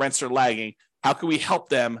rates, and rents are lagging, how can we help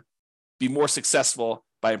them be more successful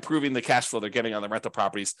by improving the cash flow they're getting on the rental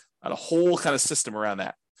properties, and a whole kind of system around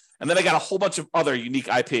that. And then I got a whole bunch of other unique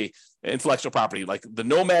IP, intellectual property, like the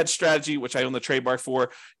Nomad strategy, which I own the trademark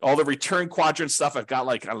for, all the return quadrant stuff. I've got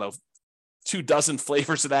 24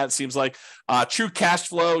 flavors of that, it seems like. True cash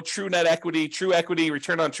flow, true net equity, true equity,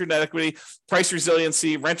 return on true net equity, price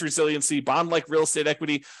resiliency, rent resiliency, bond-like real estate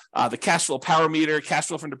equity, the cash flow power meter, cash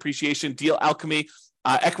flow from depreciation, deal alchemy,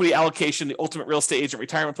 equity allocation, the ultimate real estate agent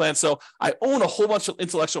retirement plan. So I own a whole bunch of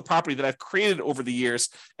intellectual property that I've created over the years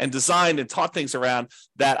and designed and taught things around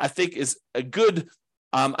that I think is a good,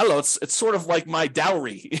 it's sort of like my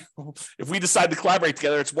dowry. If we decide to collaborate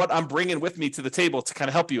together, it's what I'm bringing with me to the table to kind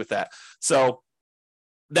of help you with that. So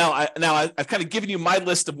now I've kind of given you my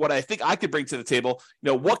list of what I think I could bring to the table.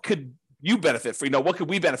 What could you benefit from? What could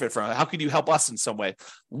we benefit from? How could you help us in some way?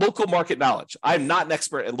 Local market knowledge. I'm not an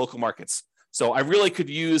expert in local markets, so I really could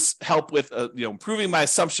use help with improving my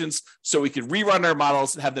assumptions so we could rerun our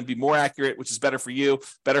models and have them be more accurate, which is better for you,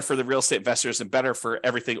 better for the real estate investors, and better for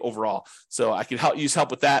everything overall. So I can use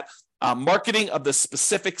help with that. Marketing of the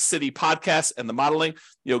specific city podcast and the modeling,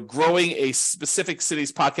 growing a specific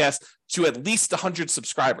city's podcast to at least 100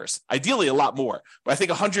 subscribers, ideally a lot more, but I think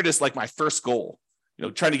 100 is like my first goal,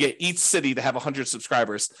 trying to get each city to have 100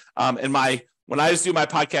 subscribers. When I was doing my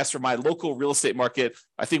podcast for my local real estate market,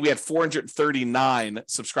 I think we had 439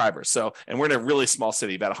 subscribers. So, and we're in a really small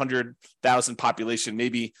city, about 100,000 population,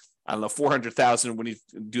 maybe, 400,000 when you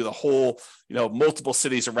do the whole, multiple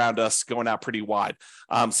cities around us going out pretty wide.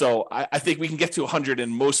 So I think we can get to 100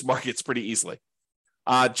 in most markets pretty easily.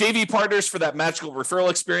 JV partners for that magical referral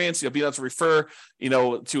experience, being able to refer,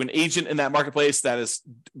 to an agent in that marketplace that is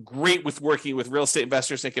great with working with real estate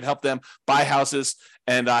investors and can help them buy houses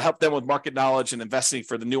and help them with market knowledge and investing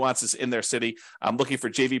for the nuances in their city. I'm looking for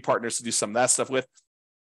JV partners to do some of that stuff with.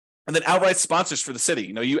 And then outright sponsors for the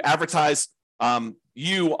city. You advertise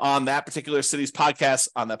you on that particular city's podcast,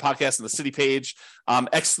 on the podcast and the city page,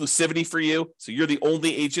 exclusivity for you. So you're the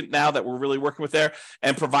only agent now that we're really working with there,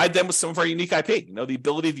 and provide them with some of our unique IP, the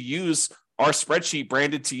ability to use our spreadsheet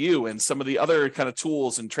branded to you and some of the other kind of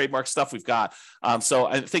tools and trademark stuff we've got. So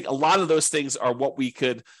I think a lot of those things are what we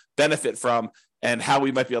could benefit from and how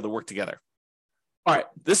we might be able to work together. All right,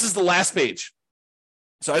 this is the last page.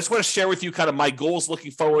 So I just want to share with you kind of my goals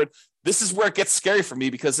looking forward. This is where it gets scary for me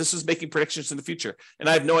because this is making predictions in the future, and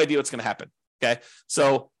I have no idea what's going to happen. Okay.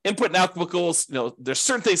 So input and output goals, there's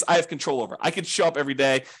certain things I have control over. I can show up every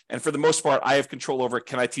day, and for the most part, I have control over,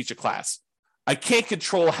 can I teach a class? I can't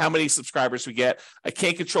control how many subscribers we get. I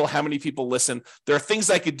can't control how many people listen. There are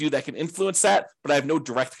things I could do that can influence that, but I have no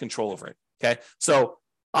direct control over it. Okay. So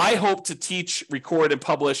I hope to teach, record, and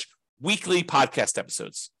publish weekly podcast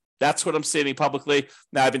episodes. That's what I'm stating publicly.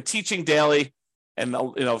 Now, I've been teaching daily, and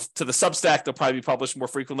to the Substack, they'll probably be published more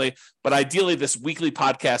frequently. But ideally, this weekly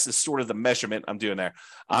podcast is sort of the measurement I'm doing there.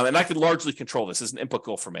 And I can largely control this as an input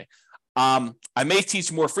goal for me. I may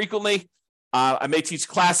teach more frequently. I may teach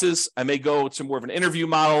classes. I may go to more of an interview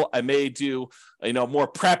model. I may do, more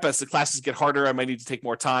prep as the classes get harder. I might need to take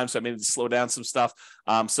more time. So I may need to slow down some stuff.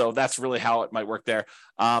 So that's really how it might work there.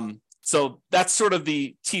 So that's sort of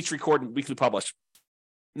the teach, record, and weekly publish.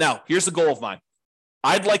 Now, here's the goal of mine.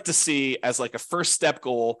 I'd like to see as like a first step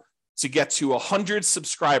goal to get to 100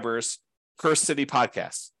 subscribers per city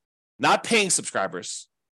podcast, not paying subscribers,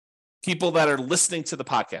 people that are listening to the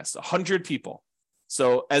podcast, 100 people.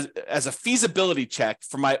 So as a feasibility check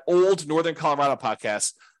for my old Northern Colorado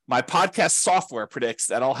podcast, my podcast software predicts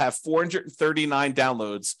that I'll have 439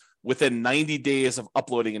 downloads within 90 days of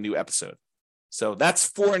uploading a new episode. So that's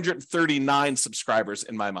 439 subscribers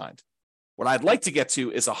in my mind. What I'd like to get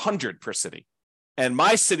to is 100 per city. And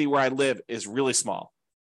my city where I live is really small,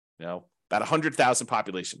 about 100,000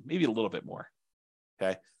 population, maybe a little bit more.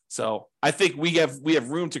 Okay. So I think we have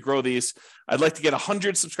room to grow these. I'd like to get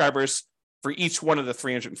 100 subscribers for each one of the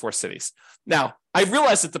 304 cities. Now, I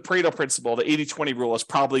realize that the Pareto principle, the 80-20 rule, is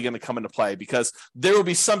probably going to come into play because there will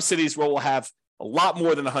be some cities where we'll have a lot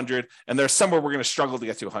more than 100, and there's somewhere we're going to struggle to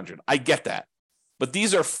get to 100. I get that. But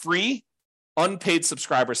these are free, unpaid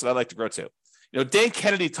subscribers that I'd like to grow to. Dan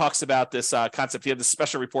Kennedy talks about this concept. He had this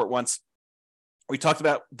special report once. We talked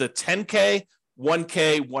about the 10K,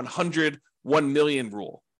 1K, 100, 1 million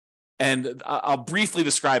rule. And I'll briefly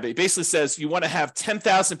describe it. It basically says you want to have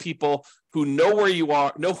 10,000 people who know where you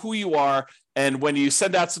are, know who you are, and when you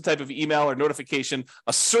send out some type of email or notification,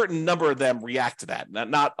 a certain number of them react to that.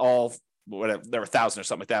 Not all, whatever, there are 1,000 or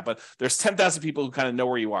something like that, but there's 10,000 people who kind of know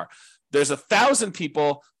where you are. There's 1,000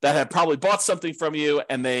 people that have probably bought something from you,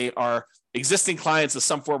 and they are existing clients of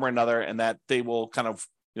some form or another, and that they will kind of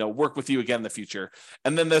work with you again in the future.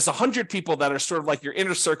 And then there's 100 people that are sort of like your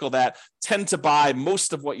inner circle that tend to buy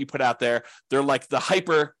most of what you put out there. They're like the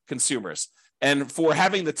hyper consumers. And for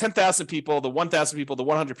having the 10,000 people, the 1,000 people, the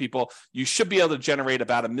 100 people, you should be able to generate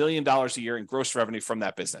about $1 million a year in gross revenue from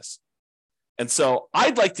that business. And so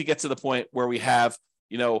I'd like to get to the point where we have,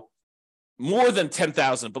 more than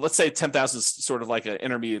 10,000, but let's say 10,000 is sort of like an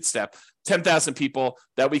intermediate step, 10,000 people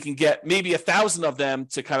that we can get maybe 1,000 of them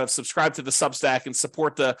to kind of subscribe to the Substack and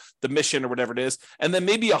support the mission or whatever it is. And then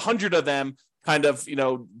maybe 100 of them kind of,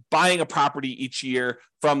 buying a property each year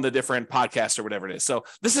from the different podcasts or whatever it is. So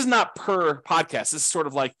this is not per podcast. This is sort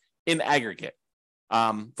of like in aggregate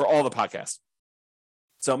for all the podcasts.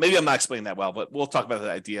 So maybe I'm not explaining that well, but we'll talk about that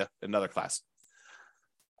idea in another class.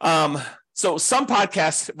 So some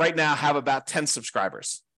podcasts right now have about 10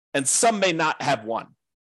 subscribers, and some may not have one.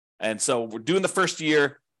 And so we're doing the first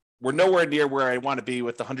year. We're nowhere near where I want to be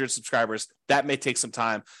with the 100 subscribers. That may take some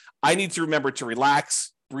time. I need to remember to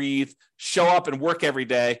relax, breathe, show up and work every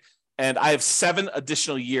day. And I have 7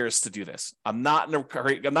 additional years to do this. I'm not in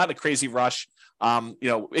a crazy rush.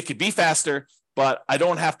 It could be faster, but I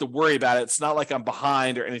don't have to worry about it. It's not like I'm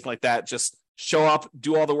behind or anything like that. Just show up,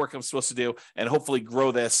 do all the work I'm supposed to do, and hopefully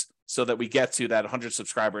grow this so that we get to that 100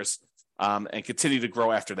 subscribers and continue to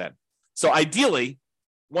grow after that. So ideally,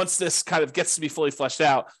 once this kind of gets to be fully fleshed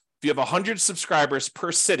out, if you have 100 subscribers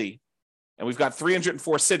per city, and we've got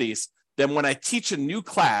 304 cities, then when I teach a new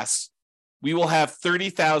class, we will have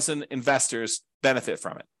 30,000 investors benefit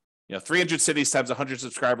from it. 300 cities times 100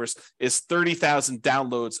 subscribers is 30,000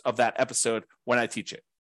 downloads of that episode when I teach it.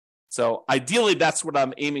 So ideally, that's what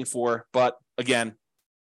I'm aiming for. But again,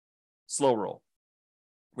 slow roll,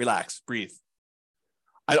 relax, breathe.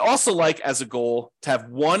 I'd also like as a goal to have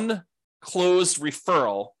 1 closed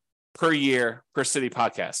referral per year per city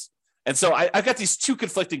podcast. And so I've got these 2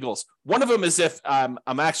 conflicting goals. One of them is if I'm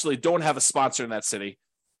actually don't have a sponsor in that city,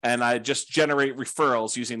 and I just generate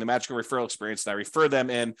referrals using the magical referral experience, and I refer them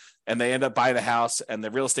in, and they end up buying a house, and the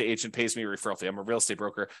real estate agent pays me a referral fee. I'm a real estate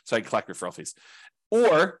broker, so I can collect referral fees.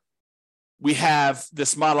 Or we have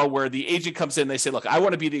this model where the agent comes in, they say, look, I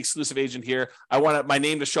want to be the exclusive agent here. I want my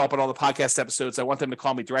name to show up on all the podcast episodes. I want them to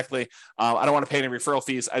call me directly. I don't want to pay any referral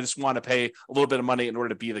fees. I just want to pay a little bit of money in order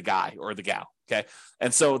to be the guy or the gal. Okay.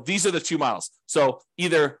 And so these are the 2 models. So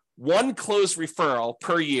either 1 closed referral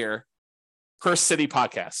per year per city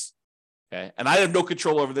podcast. Okay. And I have no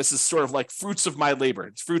control over this. It's sort of like fruits of my labor.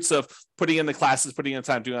 It's fruits of putting in the classes, putting in the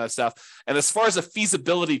time, doing all that stuff. And as far as a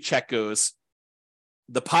feasibility check goes,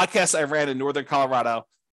 the podcast I ran in Northern Colorado,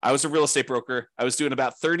 I was a real estate broker. I was doing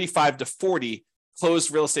about 35 to 40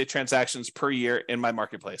 closed real estate transactions per year in my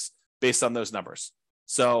marketplace based on those numbers.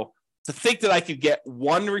 So to think that I could get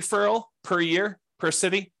 1 referral per year per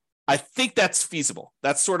city, I think that's feasible.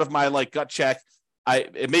 That's sort of my gut check.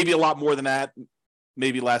 It may be a lot more than that,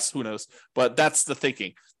 maybe less, who knows, but that's the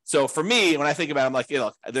thinking. So for me, when I think about it, I'm like,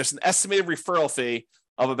 look, there's an estimated referral fee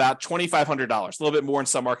of about $2,500, a little bit more in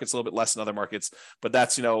some markets, a little bit less in other markets, but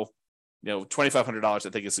that's, $2,500, I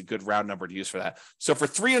think is a good round number to use for that. So for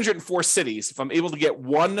 304 cities, if I'm able to get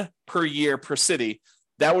 1 per year per city,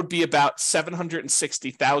 that would be about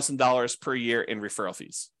 $760,000 per year in referral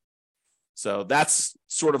fees. So that's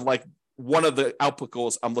sort of like one of the output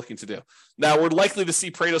goals I'm looking to do. Now, we're likely to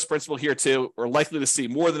see Pareto's principle here too. We're likely to see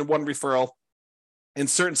more than 1 referral in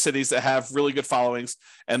certain cities that have really good followings,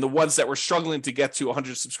 and the ones that we're struggling to get to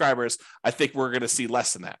 100 subscribers, I think we're going to see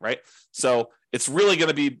less than that, right? So it's really going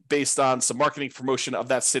to be based on some marketing promotion of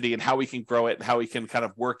that city and how we can grow it and how we can kind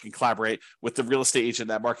of work and collaborate with the real estate agent in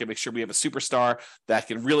that market, make sure we have a superstar that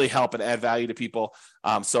can really help and add value to people.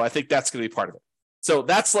 So I think that's going to be part of it. So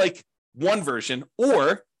that's like one version,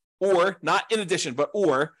 or not in addition, but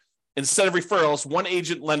instead of referrals, one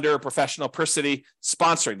agent, lender, or professional per city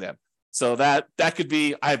sponsoring them. So that could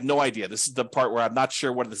be, I have no idea. This is the part where I'm not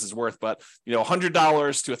sure what this is worth, but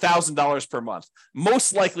 $100 to $1,000 per month.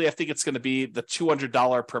 Most likely, I think it's going to be the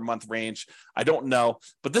 $200 per month range. I don't know,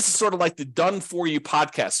 but this is sort of like the done for you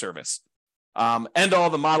podcast service. And all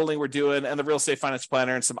the modeling we're doing and the real estate finance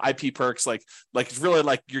planner and some IP perks, like it's really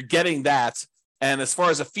like you're getting that. And as far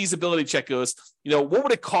as a feasibility check goes, what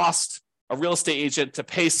would it cost a real estate agent to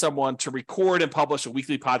pay someone to record and publish a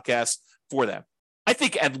weekly podcast for them? I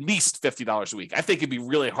think at least $50 a week. I think it'd be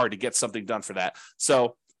really hard to get something done for that.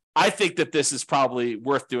 So I think that this is probably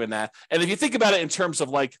worth doing that. And if you think about it in terms of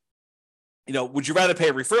like, would you rather pay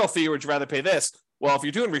a referral fee or would you rather pay this? Well, if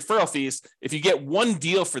you're doing referral fees, if you get one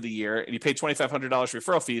deal for the year and you pay $2,500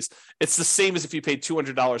 referral fees, it's the same as if you paid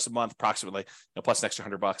 $200 a month approximately, plus an extra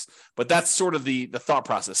 $100. But that's sort of the thought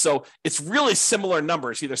process. So it's really similar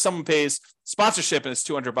numbers. Either someone pays sponsorship and it's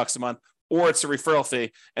 $200 a month, or it's a referral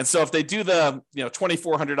fee. And so if they do the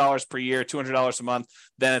 $2,400 per year, $200 a month,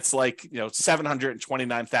 then it's like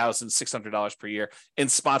 $729,600 per year in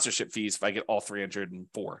sponsorship fees if I get all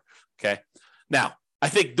 304. Okay. Now, I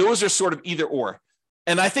think those are sort of either or.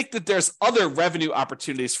 And I think that there's other revenue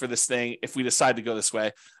opportunities for this thing if we decide to go this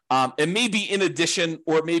way. And maybe in addition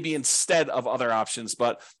or maybe instead of other options,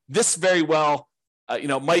 but this very well,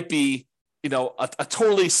 might be, a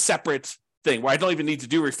totally separate thing where I don't even need to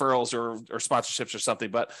do referrals or sponsorships or something.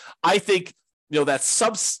 But I think, that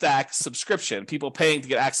Substack subscription, people paying to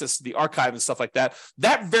get access to the archive and stuff like that,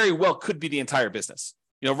 that very well could be the entire business.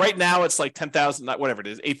 Right now it's like 10,000, whatever it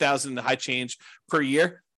is, 8,000 high change per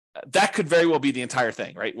year. That could very well be the entire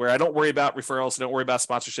thing, right? Where I don't worry about referrals, I don't worry about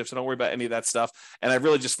sponsorships, I don't worry about any of that stuff. And I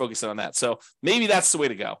really just focus on that. So maybe that's the way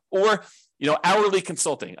to go. Or, hourly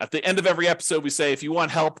consulting. At the end of every episode, we say, if you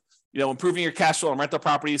want help, improving your cash flow on rental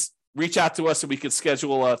properties, reach out to us and we could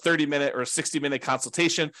schedule a 30-minute or 60-minute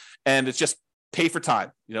consultation. And it's just pay for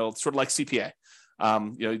time, sort of like CPA.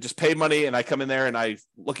 You just pay money and I come in there and I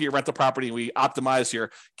look at your rental property and we optimize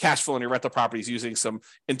your cash flow in your rental properties using some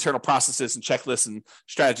internal processes and checklists and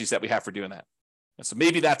strategies that we have for doing that. And so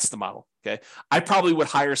maybe that's the model. Okay. I probably would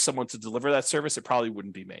hire someone to deliver that service. It probably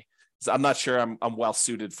wouldn't be me. I'm not sure I'm well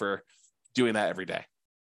suited for doing that every day.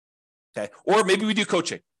 Okay. Or maybe we do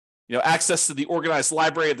coaching. Access to the organized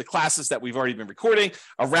library of the classes that we've already been recording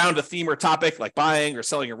around a theme or topic like buying or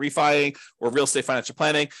selling or refining or real estate financial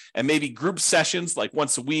planning, and maybe group sessions like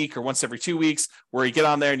once a week or once every 2 weeks where you get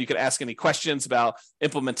on there and you can ask any questions about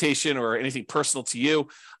implementation or anything personal to you.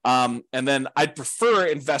 And then I'd prefer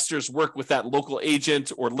investors work with that local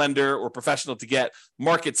agent or lender or professional to get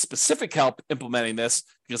market specific help implementing this,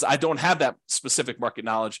 because I don't have that specific market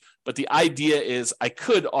knowledge. But the idea is I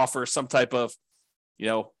could offer some type of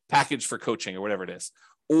package for coaching or whatever it is.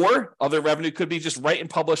 Or other revenue could be just write and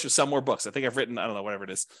publish or sell more books. I think I've written, whatever it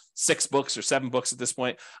is, 6 books or 7 books at this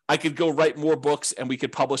point. I could go write more books and we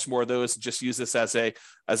could publish more of those and just use this as a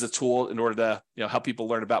tool in order to, help people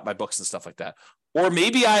learn about my books and stuff like that. Or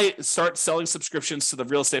maybe I start selling subscriptions to the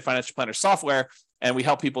Real Estate Financial Planner software and we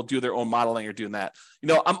help people do their own modeling or doing that.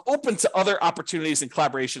 I'm open to other opportunities and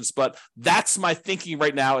collaborations, but that's my thinking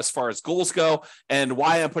right now as far as goals go and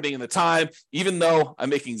why I'm putting in the time, even though I'm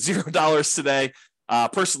making $0 today.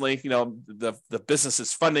 Personally, the business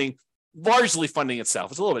is largely funding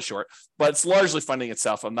itself. It's a little bit short, but it's largely funding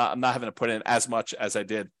itself. I'm not having to put in as much as I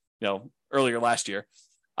did, earlier last year.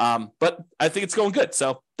 But I think it's going good.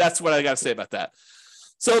 So that's what I got to say about that.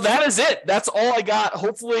 So that is it. That's all I got.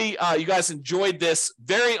 Hopefully you guys enjoyed this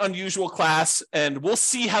very unusual class, and we'll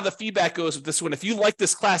see how the feedback goes with this one. If you like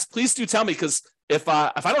this class, please do tell me, because if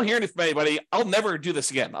I don't hear anything from anybody, I'll never do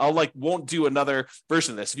this again. Won't do another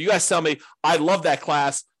version of this. If you guys tell me, I love that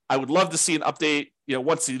class, I would love to see an update,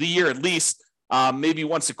 once a year at least, maybe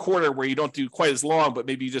once a quarter where you don't do quite as long, but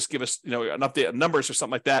maybe you just give us, an update of numbers or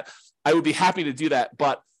something like that. I would be happy to do that.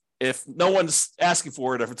 But if no one's asking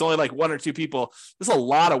for it, or if it's only like 1 or 2 people, there's a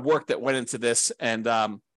lot of work that went into this. And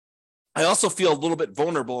I also feel a little bit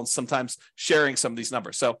vulnerable in sometimes sharing some of these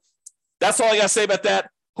numbers. So that's all I got to say about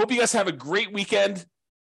that. Hope you guys have a great weekend.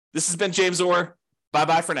 This has been James Orr.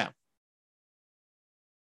 Bye-bye for now.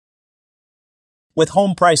 With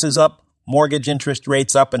home prices up, mortgage interest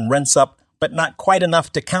rates up, and rents up, but not quite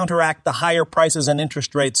enough to counteract the higher prices and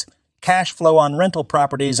interest rates, cash flow on rental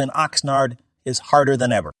properties in Oxnard is harder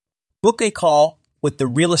than ever. Book a call with the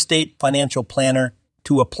Real Estate Financial Planner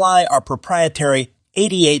to apply our proprietary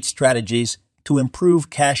 88 strategies to improve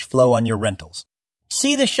cash flow on your rentals.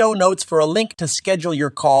 See the show notes for a link to schedule your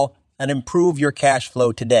call and improve your cash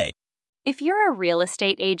flow today. If you're a real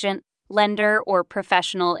estate agent, lender, or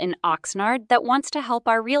professional in Oxnard that wants to help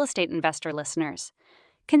our real estate investor listeners,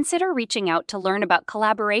 consider reaching out to learn about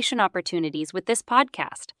collaboration opportunities with this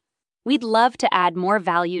podcast. We'd love to add more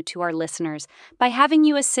value to our listeners by having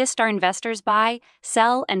you assist our investors buy,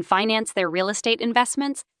 sell, and finance their real estate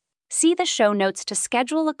investments. See the show notes to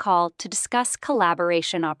schedule a call to discuss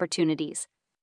collaboration opportunities.